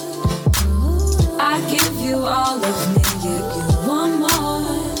 I give you all of me, yet you want more.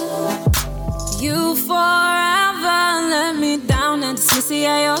 You forever let me down and dismiss it.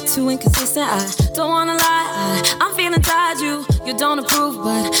 Yeah, you're too inconsistent. I don't wanna lie, I'm feeling tired. You don't approve,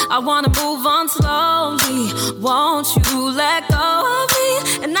 but I wanna move on slowly. Won't you let go of me?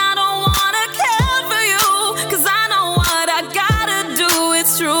 And I don't wanna care for you, 'cause I know what I gotta do,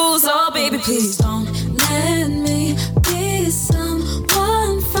 it's true. So baby, please don't let me be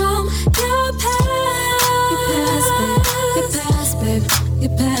someone from your past. Your past, baby,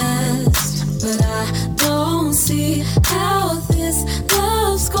 your past. But I don't see how this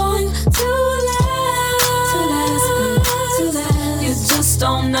love's going to last. You just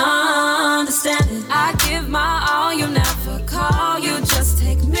don't understand it. I give my all, you never call. You just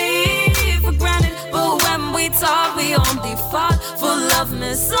take me for granted. But when we talk, we only fought for love,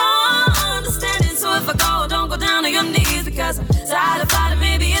 misunderstanding. So if I go, don't go down on your knees, because I'm tired of fighting.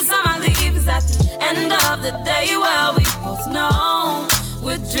 Maybe it's time I leave, 'cause at the end of the day, well, we both know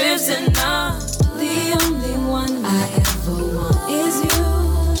we're drifting up. The only one I ever want is you.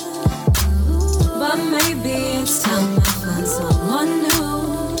 But maybe it's time I find someone new.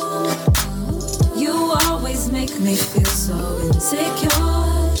 You always make me me feel so insecure.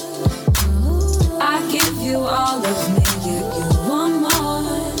 I give you all of me, yet you want more.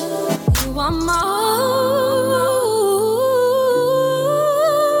 You want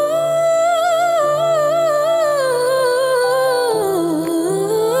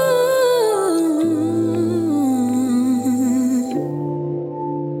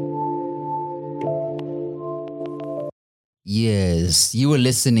Yes, you were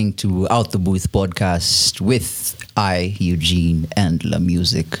listening to Out the Booth podcast with I, Eugene, and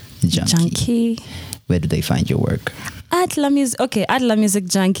LaMusicJunkie. Where do they find your work? At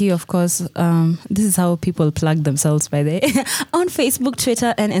LaMusicJunkie, of course. This is how people plug themselves, by the way, on Facebook,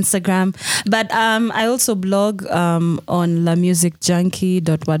 Twitter, and Instagram. But I also blog on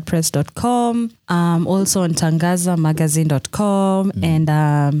LaMusicJunkie.wordpress.com, also on TangazaMagazine.com, and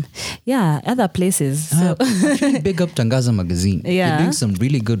other places. So Big up Tangaza Magazine. Yeah. They're doing some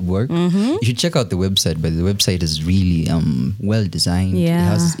really good work. You should check out the website, but the website is really well designed.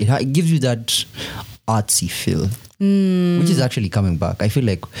 Yeah. It gives you that artsy feel, which is actually coming back. I feel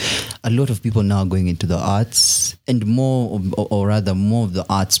like a lot of people now are going into the arts, and more of the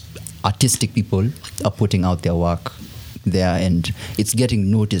artistic people are putting out their work there, and it's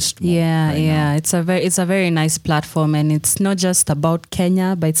getting noticed more now. It's a very nice platform, and it's not just about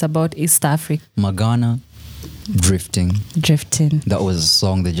Kenya, but it's about East Africa. Magana, Drifting. That was a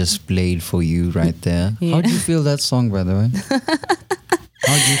song they just played for you right there. Yeah. How do you feel that song, by the way?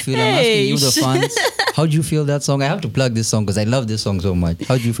 How do you feel? I'm asking you, the fans. How do you feel that song? I have to plug this song because I love this song so much.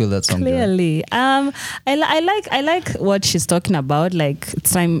 How do you feel that song? Clearly, I like what she's talking about. Like,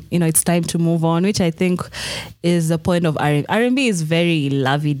 it's time to move on, which I think is the point of R&B. R&B is very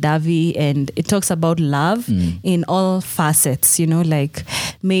lovey-dovey, and it talks about love in all facets. Like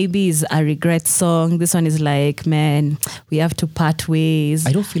maybe it's a regret song. This one is like, man, we have to part ways.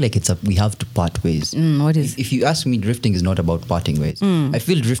 I don't feel like we have to part ways. What is? If you ask me, drifting is not about parting ways. I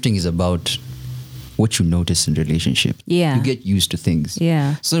feel drifting is about what you notice in relationship. Yeah. You get used to things.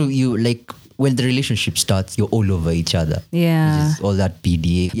 Yeah. So you when the relationship starts, you're all over each other. Yeah. Which is all that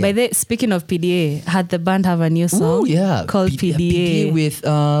PDA. Yeah. By the speaking of PDA, had the band have a new song? Ooh, yeah. Called PDA. with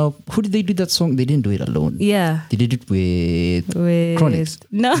who did they do that song? They didn't do it alone. Yeah. They did it with Chronics.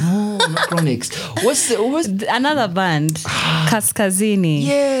 No, not Chronics. What's another band? Kaskazini.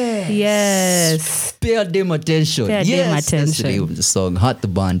 Yes. Pay them attention. That's the name of the song. Heart the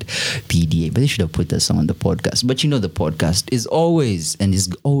Band, PDA. But they should have put that song on the podcast. But the podcast is always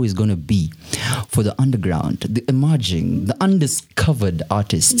going to be for the underground, the emerging, the undiscovered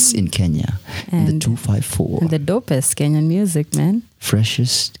artists in Kenya. And the 254. And the dopest Kenyan music, man.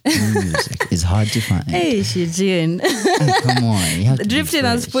 Freshest music is hard to find. Hey, Shijin. Come on. You have to Drifting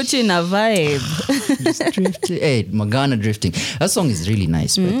has put you in a vibe. Hey, Magana Drifting. That song is really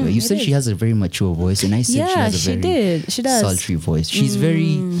nice, by the way. You said she has a very mature voice, and I said she has a very sultry voice. She's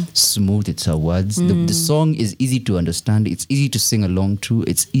very smooth. It's her words. The song is easy to understand. It's easy to sing along to.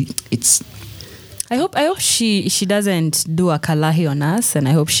 It's I hope she doesn't do a Kalahi on us, and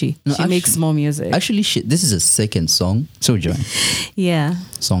I hope she makes more music. Actually, this is a second song. So, Joy. Yeah.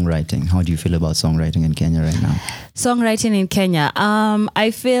 Songwriting. How do you feel about songwriting in Kenya right now? Songwriting in Kenya.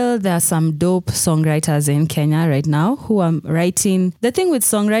 I feel there are some dope songwriters in Kenya right now who are writing. The thing with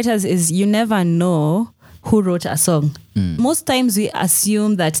songwriters is you never know who wrote a song. Most times we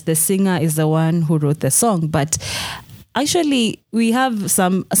assume that the singer is the one who wrote the song, but actually, we have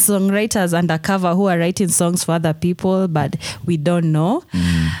some songwriters undercover who are writing songs for other people, but we don't know.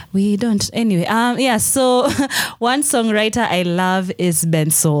 We don't. Anyway, so one songwriter I love is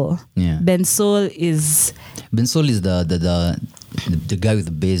Ben Soul. Yeah. Ben Soul is the guy with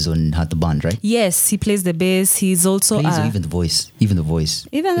the bass on Heart the Band, right? Yes, he plays the bass. He's also even the voice.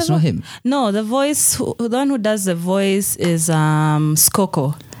 It's not him. No, the voice. The one who does the voice is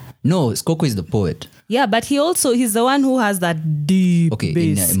Skoko. No, Skoko is the poet. Yeah, but he's the one who has that deep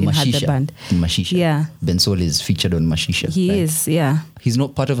bass in Heart the Band. In Mashisha. Yeah. Ben Soul is featured on Mashisha. He is, yeah. He's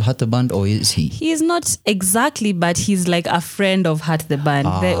not part of Heart the Band, or is he? He is not exactly, but he's like a friend of Heart the Band.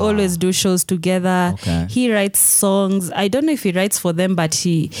 They always do shows together. Okay. He writes songs. I don't know if he writes for them, but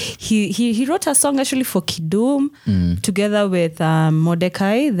he wrote a song actually for Kidum together with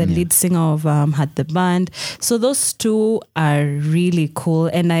Mordecai, the lead singer of Heart the Band. So those two are really cool,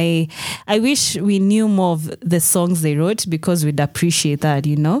 and I wish we knew more of the songs they wrote because we'd appreciate that,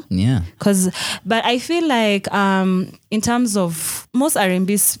 Yeah. But I feel like in terms of most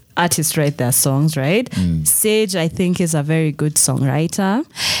R&B artists write their songs, right? Sage, I think, is a very good songwriter.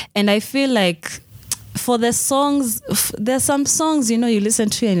 And I feel like for the songs, there's some songs, you know, you listen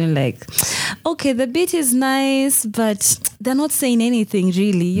to and you're like, okay, the beat is nice, but they're not saying anything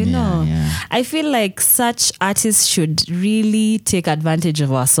really, you know. I feel like such artists should really take advantage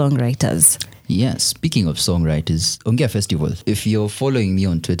of our songwriters. Yeah, speaking of songwriters, Ongea Festival. If you're following me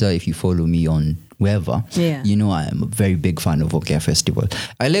on Twitter, if you follow me on wherever, you know I am a very big fan of Ongea Festival.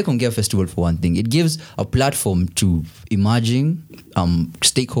 I like Ongea Festival for one thing. It gives a platform to emerging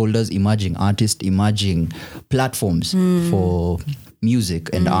stakeholders, emerging artists, emerging platforms for music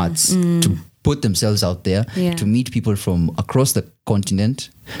and arts to put themselves out there, to meet people from across the continent,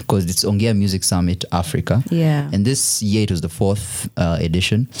 because it's Ongea Music Summit Africa. And this year it was the 4th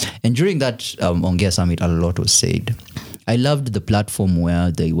edition. And during that Ongea Summit, a lot was said. I loved the platform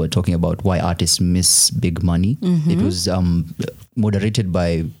where they were talking about why artists miss big money. It was moderated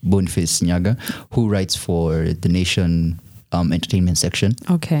by Boniface Nyaga, who writes for the Nation entertainment section.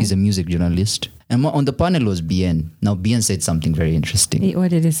 He's a music journalist. And on the panel was Bien. Now, Bien said something very interesting.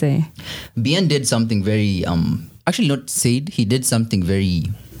 What did he say? Bien did something very, actually not said, he did something very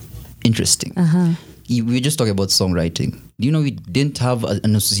interesting. We were just talking about songwriting. Do you know we didn't have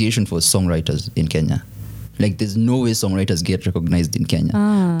an association for songwriters in Kenya? Like, there's no way songwriters get recognized in Kenya.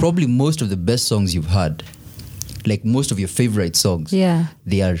 Probably most of the best songs you've heard, like most of your favorite songs,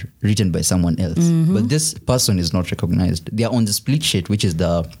 they are written by someone else. But this person is not recognized. They are on the split sheet, which is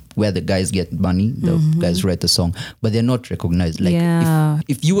where the guys get money, the guys write the song, but they're not recognized. Like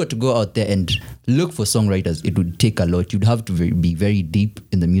if you were to go out there and look for songwriters, it would take a lot. You'd have to be very deep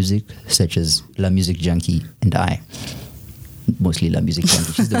in the music, such as LaMusicJunkie and I. Mostly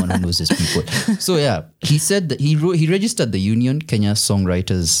LaMusicJunkie. She's the one who knows these people. So yeah, he said that he registered the union, Kenya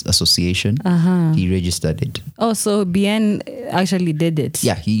Songwriters Association. He registered it. Oh, so Bien actually did it.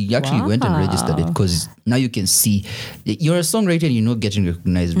 Yeah, he actually went and registered it, because now you can see you're a songwriter and you're not getting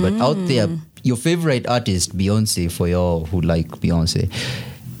recognized, but out there, your favorite artist, Beyonce, for y'all who like Beyonce,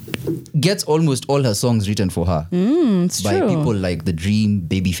 gets almost all her songs written for her by true. people like The Dream,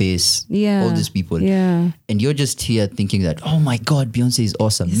 Babyface, all these people. And you're just here thinking that, oh my God, Beyonce is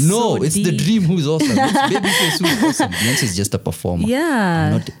awesome. It's no, so it's deep. The Dream who's awesome. It's Babyface who's awesome. Beyonce is just a performer.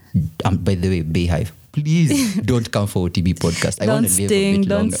 By the way, Bayhive, please don't come for OTB podcast. I want to live a bit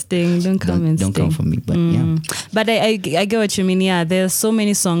longer. Don't come and Don't sting. come for me. But But I get what you mean. Yeah, there are so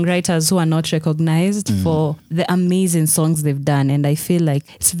many songwriters who are not recognized for the amazing songs they've done, and I feel like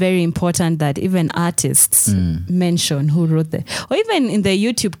it's very important that even artists mention who wrote or even in the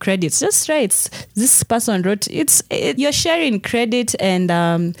YouTube credits, just writes this person wrote. You're sharing credit,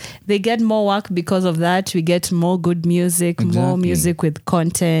 and they get more work because of that. We get more good music, more music with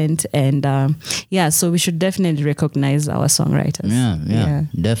content, and so we should definitely recognize our songwriters. Yeah,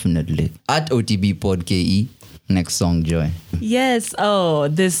 definitely. At OTBpodKe, next song, Joy. Yes. Oh,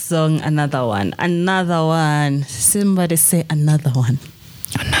 this song, another one. Somebody say another one.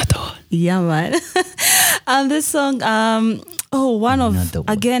 Another one. Yeah, man. This song,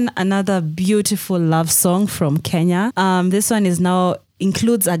 another beautiful love song from Kenya. This one is now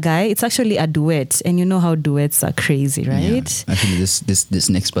includes a guy. It's actually a duet, and you know how duets are crazy, right? Yeah. Actually, this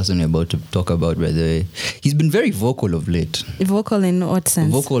next person we're about to talk about, by the way, he's been very vocal of late. Vocal in what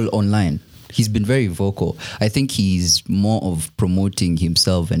sense? Vocal online. He's been very vocal. I think he's more of promoting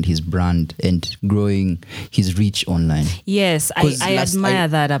himself and his brand and growing his reach online. Yes, I admire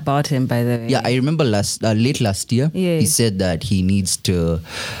that about him, by the way. Yeah, I remember late last year, he said that he needs to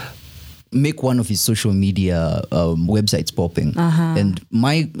make one of his social media websites popping. And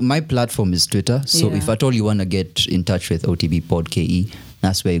my platform is Twitter. So if at all you want to get in touch with OTBpodKe,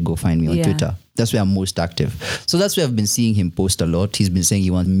 that's where you go find me on Twitter. That's where I'm most active. So that's where I've been seeing him post a lot. He's been saying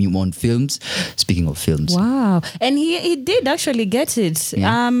he wants me on films. Speaking of films. Wow. And he did actually get it.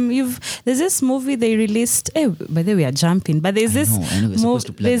 Yeah. There's this movie they released. By the way, we are jumping. But there's this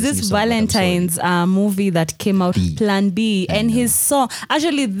Valentine's movie that came out, Plan B. And his song,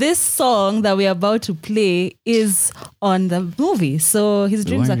 actually this song that we're about to play is on the movie. So his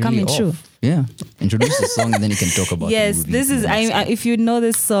dreams are coming true. Yeah. Introduce the song and then you can talk about yes, the movie. This is, if you know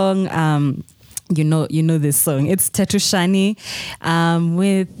this song, you know this song. It's Tetushani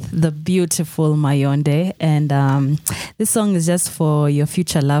with the beautiful Mayonde. And this song is just for your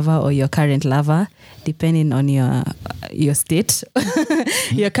future lover or your current lover, depending on your state,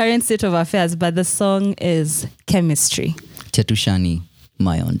 your current state of affairs. But the song is Chemistry. Tetushani,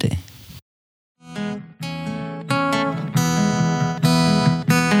 Mayonde.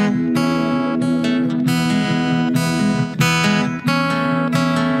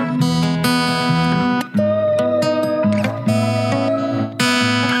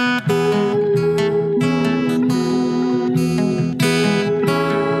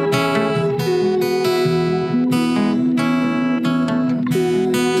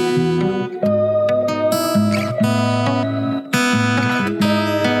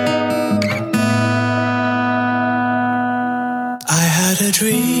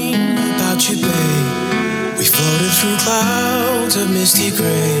 dream about you, babe. We floated through clouds of misty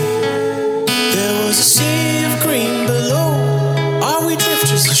gray. There was a sea of green below. Are we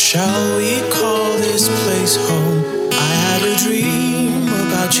drifters or shall we call this place home? I had a dream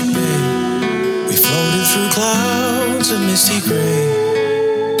about you, babe. We floated through clouds of misty gray.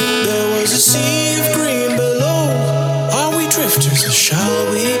 There was a sea of green below. Are we drifters or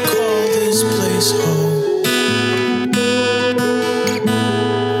shall we call this place home?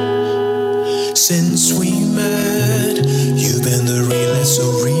 Since we met, you've been the realest, so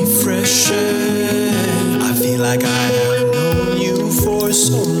refreshing. I feel like I have known you for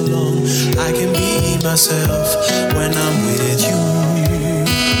so long. I can be myself when I'm with you.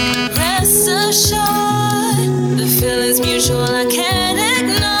 Rest assured, the feeling's mutual, I can't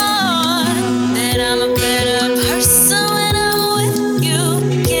ignore that I'm a better person when I'm with you.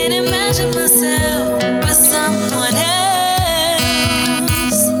 Can't imagine myself with someone else.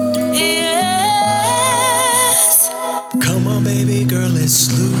 Baby girl,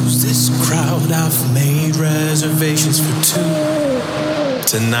 let's lose this crowd. I've made reservations for two.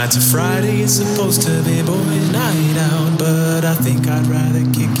 Tonight's a Friday, it's supposed to be boys' night out, but I think I'd rather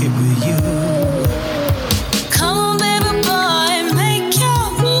kick it with you. Come on, baby boy, make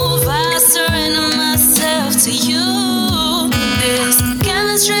your move. I surrender myself to you. This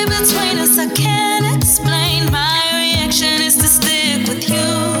chemistry between us, I can't explain. My reaction is to stick with you.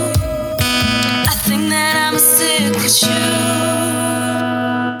 I think that I'm sick with you.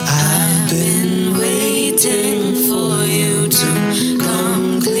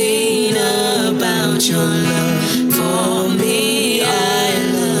 Your love for me, I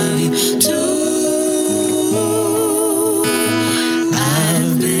love you too.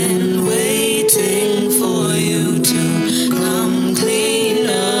 I've been waiting for you to come clean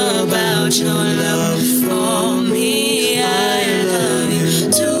about your love for me, I love you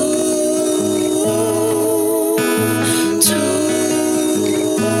too.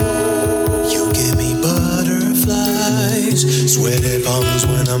 You give me butterflies, sweaty palms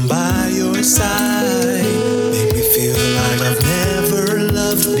when I'm by your side. Make me feel like I've never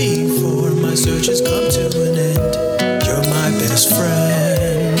loved before. My search has come to an end. You're my best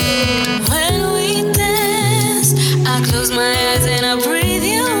friend. When we dance, I close my eyes and I breathe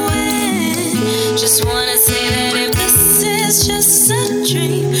you in. Just wanna say that if this is just a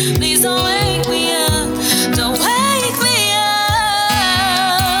dream, please don't wake me up. Don't wake me up.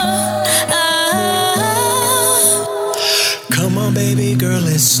 Come on, baby girl,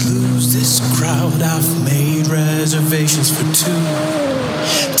 let's lose this crowd. I've made reservations for two.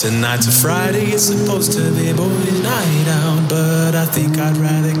 Tonight's a Friday, it's supposed to be boys' night out, but I think I'd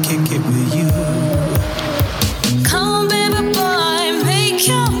rather kick it with you. Come on, baby boy, make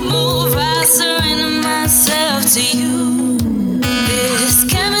your move. I surrender myself to you. This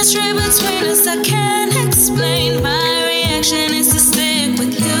chemistry between us, I can't explain. My reaction is to stick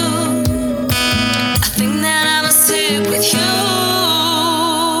with you. I think that I'm sick with you.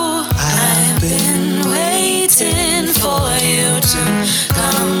 For you to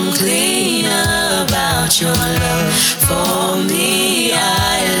come clean about your love for me, I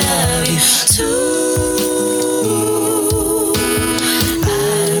love you too.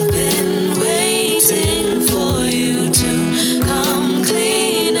 I've been waiting for you to come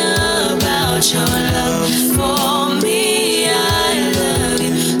clean about your love for me, I love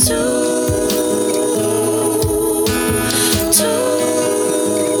you too.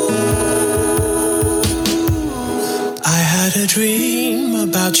 A dream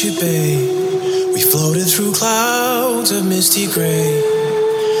about you, babe. We floated through clouds of misty gray.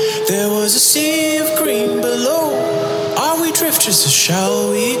 There was a sea of green below. Are we drifters or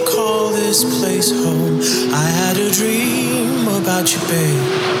shall we call this place home? I had a dream about you, babe.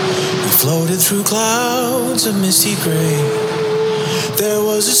 We floated through clouds of misty gray. There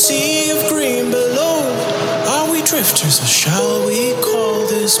was a sea of green below. Are we drifters or shall we call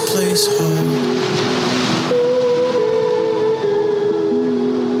this place home?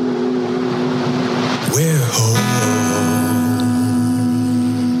 We're home.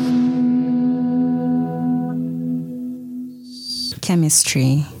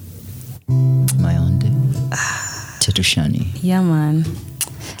 Chemistry. My own day. Tetushani. Yeah, man.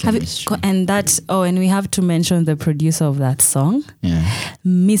 Chemistry. And that, and we have to mention the producer of that song. Yeah.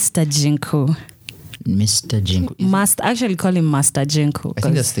 Mr. Jinku. Mr. Jinku. Must actually call him Master Jinku. I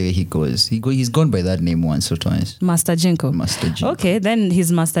think that's the way he goes. He's gone by that name once or twice. Master Jinku. Master Jinku. Okay, then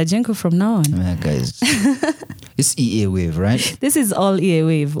he's Master Jinku from now on. Yeah, guys. It's EA Wave, right? This is all EA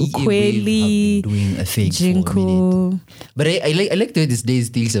Wave. Ukweli, have been doing a thing for a Jinko. minute. But I like the way these days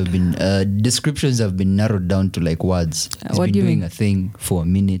things have been descriptions have been narrowed down to like words. It's What been do you doing mean? a thing for a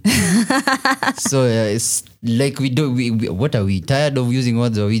minute. So it's like we what are we tired of using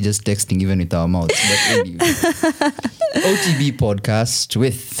words, or are we just texting even with our mouths? But anyway. OTB podcast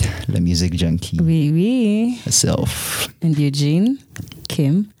with LaMusicJunkie Oui. herself. And Eugene,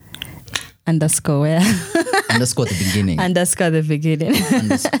 Kim, underscore where? Underscore at the beginning. Underscore the beginning.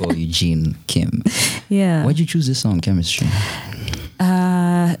 Underscore Eugene Kim. Yeah. Why'd you choose this song, Chemistry?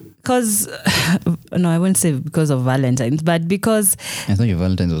 Because, no, I wouldn't say because of Valentine's, but because... I thought your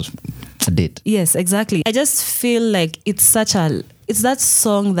Valentine's was a date. Yes, exactly. I just feel like it's that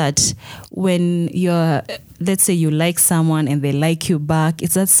song that when you're, let's say you like someone and they like you back,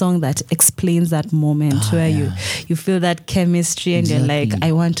 it's that song that explains that moment where you feel that chemistry and you're like,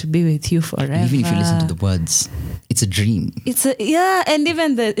 I want to be with you forever. And even if you listen to the words, it's a dream. And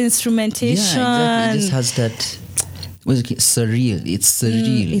even the instrumentation. Yeah, exactly. It just has that... What's it? Surreal. It's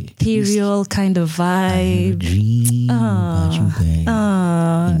surreal. Ethereal kind of vibe. Dream about you, babe.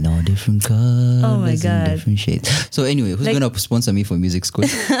 In all different colors. Oh my God. In different shades. So anyway, who's gonna sponsor me for music school?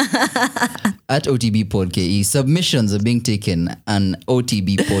 At OTBpodKe. Submissions are being taken on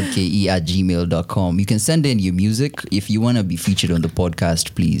OTBpodKe@gmail.com. You can send in your music. If you want to be featured on the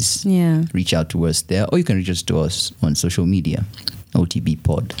podcast, please reach out to us there, or you can reach out to us on social media.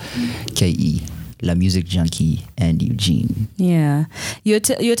 OTBpodKe. LaMusicJunkie and Eugene. Yeah, you're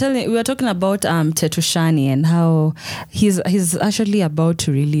telling. We were talking about Tetushani and how he's actually about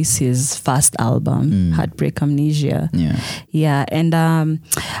to release his first album, Heartbreak Amnesia. Yeah, and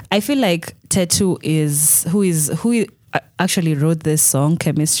I feel like Tetu who actually wrote this song,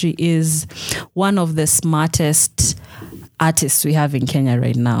 Chemistry, is one of the smartest artists we have in Kenya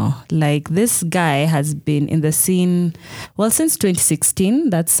right now. Like, this guy has been in the scene, well, since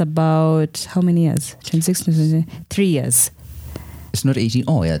 2016. That's about how many years? 2016, 3 years. It's not 18.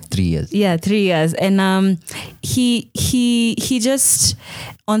 Oh yeah, 3 years. Yeah, 3 years. And he just,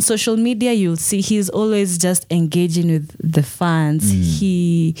 on social media, you'll see he's always just engaging with the fans.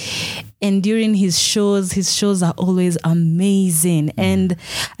 And during his shows are always amazing. And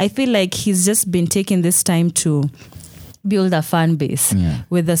I feel like he's just been taking this time to build a fan base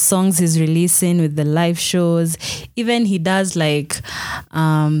with the songs he's releasing, with the live shows. Even he does like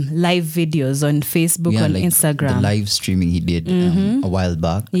live videos on Facebook, on like Instagram. The live streaming he did a while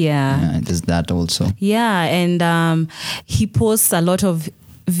back. Yeah, there's that also. Yeah, and he posts a lot of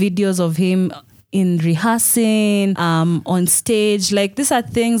videos of him in rehearsing, on stage. Like, these are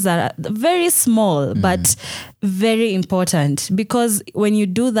things that are very small but very important, because when you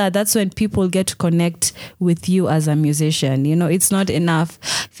do that, that's when people get to connect with you as a musician. You know, it's not enough.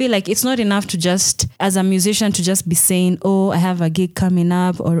 I feel like it's not enough to just, as a musician, to just be saying, oh, I have a gig coming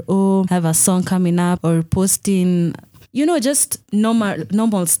up, or oh, I have a song coming up, or posting, you know, just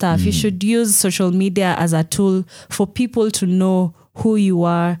normal stuff. You should use social media as a tool for people to know who you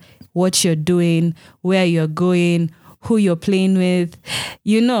are, what you're doing, where you're going, who you're playing with,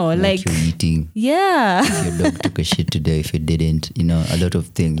 you know, like you're eating. Yeah. If your dog took a shit today, if it didn't, you know, a lot of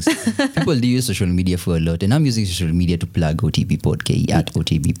things. People do use social media for a lot, and I'm using social media to plug OTBpodKe at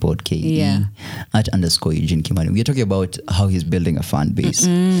OTBpodKe at _ Eugene Kimani. We are talking about how he's building a fan base.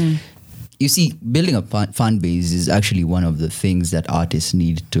 You see, building a fan base is actually one of the things that artists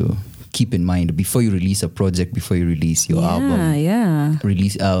need to keep in mind before you release a project, before you release your album.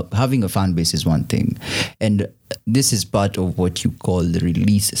 Having a fan base is one thing, and this is part of what you call the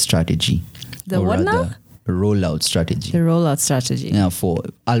release strategy. The what now? Rollout strategy. The rollout strategy. Yeah, for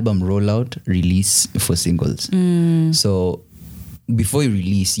album rollout, release for singles. So before you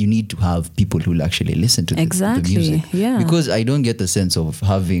release, you need to have people who will actually listen to the music. Yeah. Because I don't get the sense of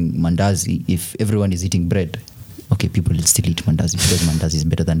having mandazi if everyone is eating bread. Okay, people will still eat mandazi because mandazi is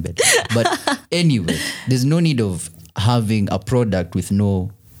better than bread. But anyway, there's no need of having a product with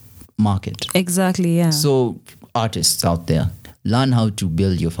no market. Exactly, yeah. So artists out there, learn how to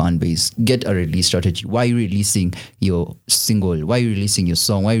build your fan base. Get a release strategy. Why are you releasing your single? Why are you releasing your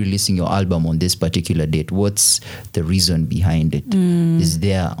song? Why are you releasing your album on this particular date? What's the reason behind it? Is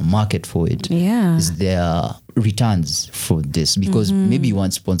there a market for it? Yeah. Is there returns for this? Because maybe you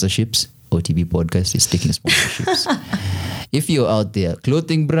want sponsorships. OTB podcast is taking sponsorships. If you're out there,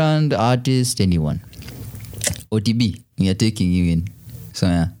 clothing brand, artist, anyone, OTB, we are taking you in. So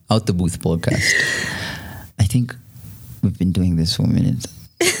yeah, Out the Booth podcast. I think we've been doing this for a minute.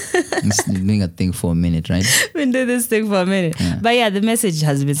 It's doing a thing for a minute, right? Been doing this thing for a minute. Yeah. But yeah, the message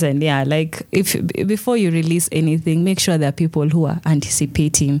has been sent. Yeah, like if before you release anything, make sure there are people who are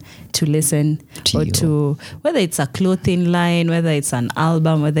anticipating to listen to whether it's a clothing line, whether it's an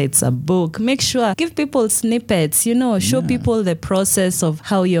album, whether it's a book. Make sure, give people snippets, show people the process of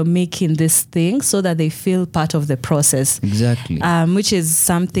how you're making this thing so that they feel part of the process. Exactly. Which is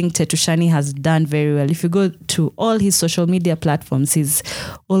something Tetushani has done very well. If you go to all his social media platforms, he's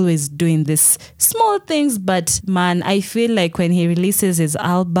always doing this small things, but man, I feel like when he releases his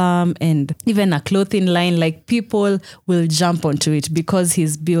album and even a clothing line, like people will jump onto it because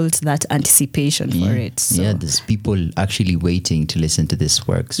he's built that anticipation for it. So. Yeah, there's people actually waiting to listen to this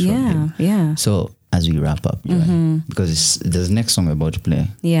works from him. Yeah. So as we wrap up, because the next song we're about to play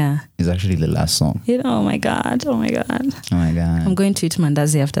is actually the last song. Oh my God. I'm going to eat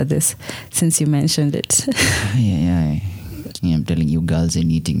mandazi after this, since you mentioned it. Yeah, I'm telling you, girls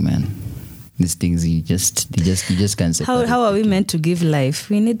ain't eating, man. These things you just can't say. How are we meant to give life?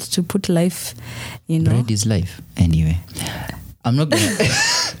 We need to put life, Bread is life. Anyway, I'm not gonna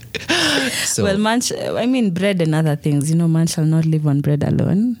so well, bread and other things, man shall not live on bread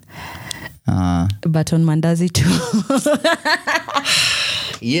alone. But on mandazi too.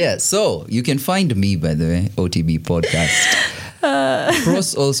 Yeah, so you can find me, by the way, OTB Podcast.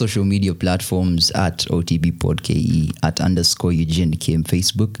 Across all social media platforms at OTBpodKe, at _ Eugene Kim,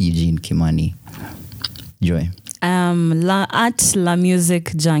 Facebook, Eugene Kimani. Joy. At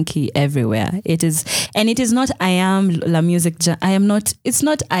LaMusicJunkie everywhere. It is not I am LaMusicJunkie. It's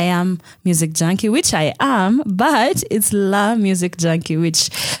not I am Music Junkie, which I am, but it's LaMusicJunkie, which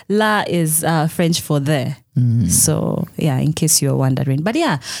La is French for there. So yeah, in case you're wondering. But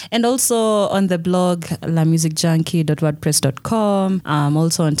yeah, and also on the blog LaMusicJunkie.wordpress.com,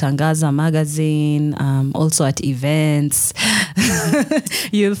 also on Tangaza magazine, also at events.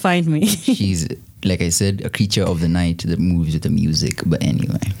 You'll find me. She's, like I said, a creature of the night that moves with the music. But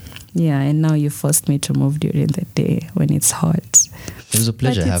anyway. Yeah, and now you forced me to move during the day when it's hot. It was a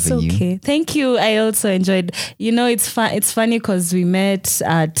pleasure having you. Thank you. I also enjoyed. It's funny because we met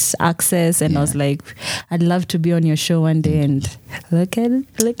at Access, and I was like, I'd love to be on your show one day. And look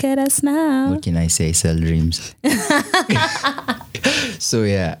at us now. What can I say? Sell dreams. So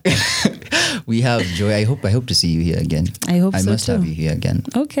yeah, we have Joy. I hope to see you here again. I hope so I must too. have you here again.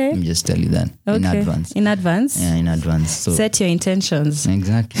 Okay. Let me just tell you that in advance. In advance. Yeah, in advance. So set your intentions.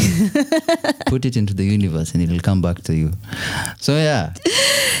 Exactly. Put it into the universe, and it'll come back to you. So yeah,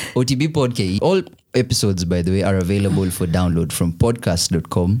 OTBpodKe. All episodes, by the way, are available for download from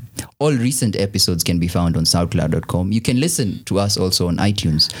podcast.com. All recent episodes can be found on soundcloud.com. You can listen to us also on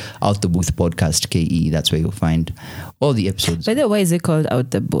iTunes, Out the Booth Podcast KE. That's where you'll find all the episodes. By the way, why is it called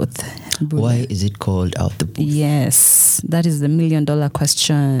Out the Booth? Why is it called Out the Booth? Yes, that is the $1 million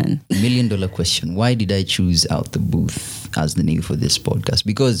question. $1 million question. Why did I choose Out the Booth as the name for this podcast?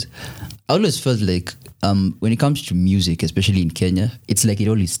 Because I always felt like when it comes to music, especially in Kenya, it's like it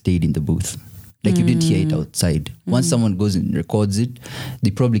always stayed in the booth. Like you didn't hear it outside. Once someone goes and records it,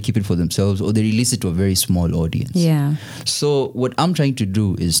 they probably keep it for themselves or they release it to a very small audience. Yeah. So what I'm trying to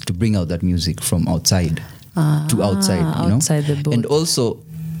do is to bring out that music from outside to outside. Outside the booth. And also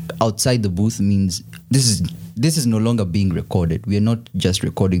outside the booth means this is no longer being recorded. We are not just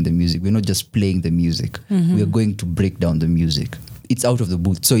recording the music. We're not just playing the music. We are going to break down the music. It's out of the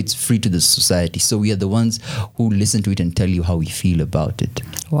booth, so it's free to the society. So we are the ones who listen to it and tell you how we feel about it.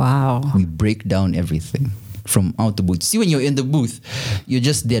 Wow. We break down everything from out the booth. See, when you're in the booth, you're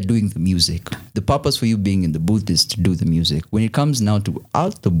just there doing the music. The purpose for you being in the booth is to do the music. When it comes now to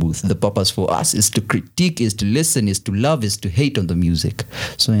out the booth, the purpose for us is to critique, is to listen, is to love, is to hate on the music.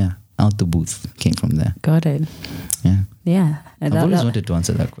 So yeah, out the booth came from there. Got it. Yeah. And I've always wanted to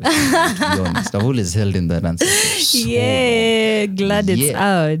answer that question, to be honest. I've always held in that answer. So glad it's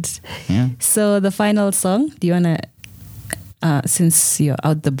out. Yeah. So the final song, do you want to, since you're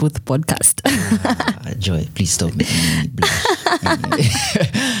Out the Booth podcast. Joy, please stop making me blush. Anyway.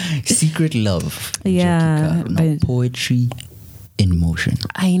 Secret Love. Yeah. Now, poetry in motion.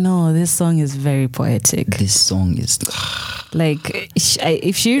 I know, this song is very poetic. This song is... Like,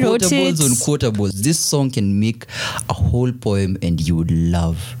 if she wrote quotables it... on quotables. This song can make a whole poem and you would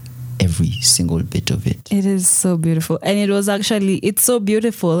love every single bit of it. It is so beautiful. And it's so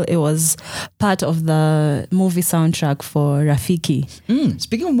beautiful. It was part of the movie soundtrack for Rafiki.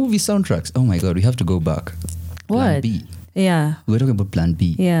 Speaking of movie soundtracks, oh my God, we have to go back. What? Plan B. Yeah. We're talking about Plan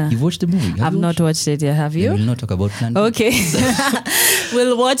B. Yeah. You've watched the movie? I've not watched it yet. Have you? We'll not talk about Plan B. Okay.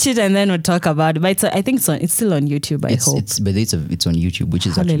 We'll watch it and then we'll talk about it. But I think it's still on YouTube, I hope. It's on YouTube, which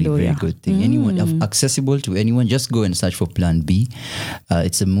is actually a very Hallelujah. good thing. Anyone accessible to anyone, just go and search for Plan B.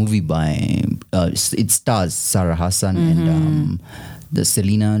 It's a movie by it stars Sarah Hassan and the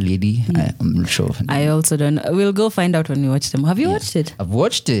Selena lady. I'm not sure. I also don't know. We'll go find out when we watch them. Have you watched it? I've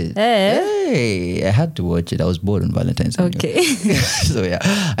watched it. Hey, I had to watch it. I was bored on Valentine's Day. Okay. So yeah,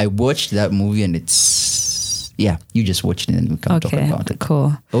 I watched that movie and you just watched it and we can talk about it.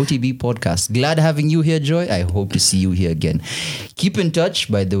 Cool. OTB podcast. Glad having you here, Joy. I hope to see you here again. Keep in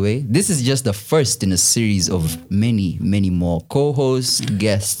touch, by the way. This is just the first in a series of many, many more co-hosts,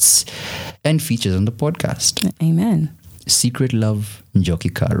 guests, and features on the podcast. Amen. Secret Love,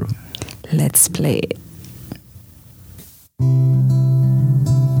 Njoki Karu. Let's play.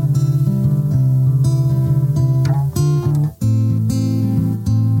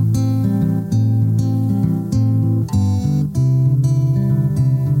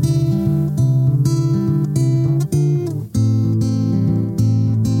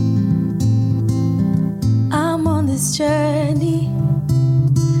 I'm on this journey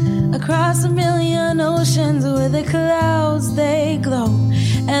across a million oceans where the clouds they glow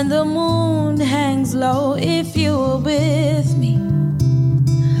and the moon hangs low. If you were with me,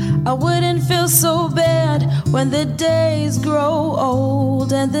 I wouldn't feel so bad when the days grow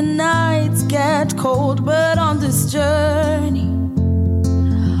old and the nights get cold. But on this journey,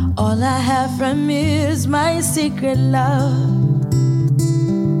 all I have from you is my secret love.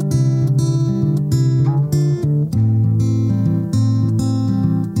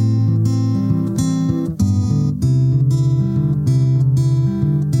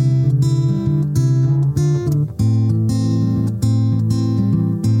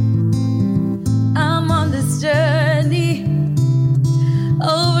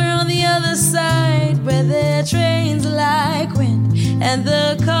 Trains like wind and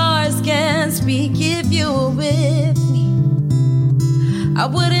the cars can't speak. If you were with me, I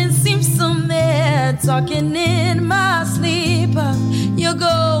wouldn't seem so mad talking in my sleep of your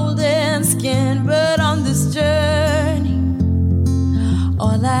golden skin. But on this journey,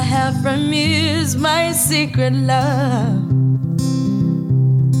 all I have from you is my secret love.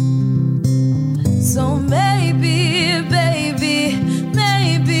 So maybe, baby,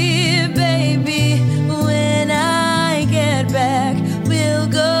 back, we'll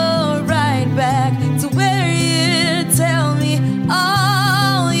go right back to where you tell me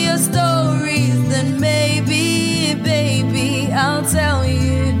all your stories. Then maybe, baby, I'll tell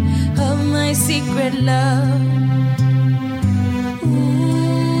you of my secret love.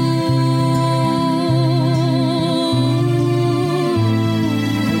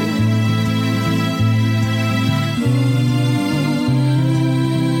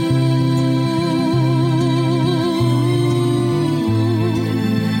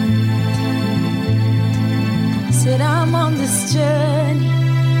 I'm on this journey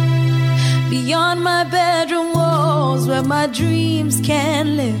beyond my bedroom walls, where my dreams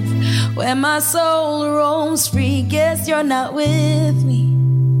can live, where my soul roams free. Guess you're not with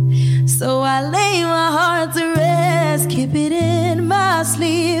me, so I lay my heart to rest, keep it in my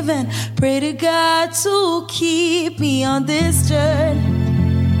sleeve, and pray to God to keep me on this journey.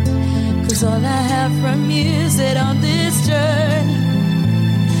 'Cause all I have from you is that on this journey,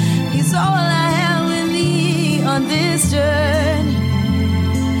 He's all I have with me. On this journey,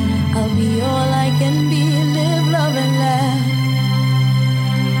 I'll be all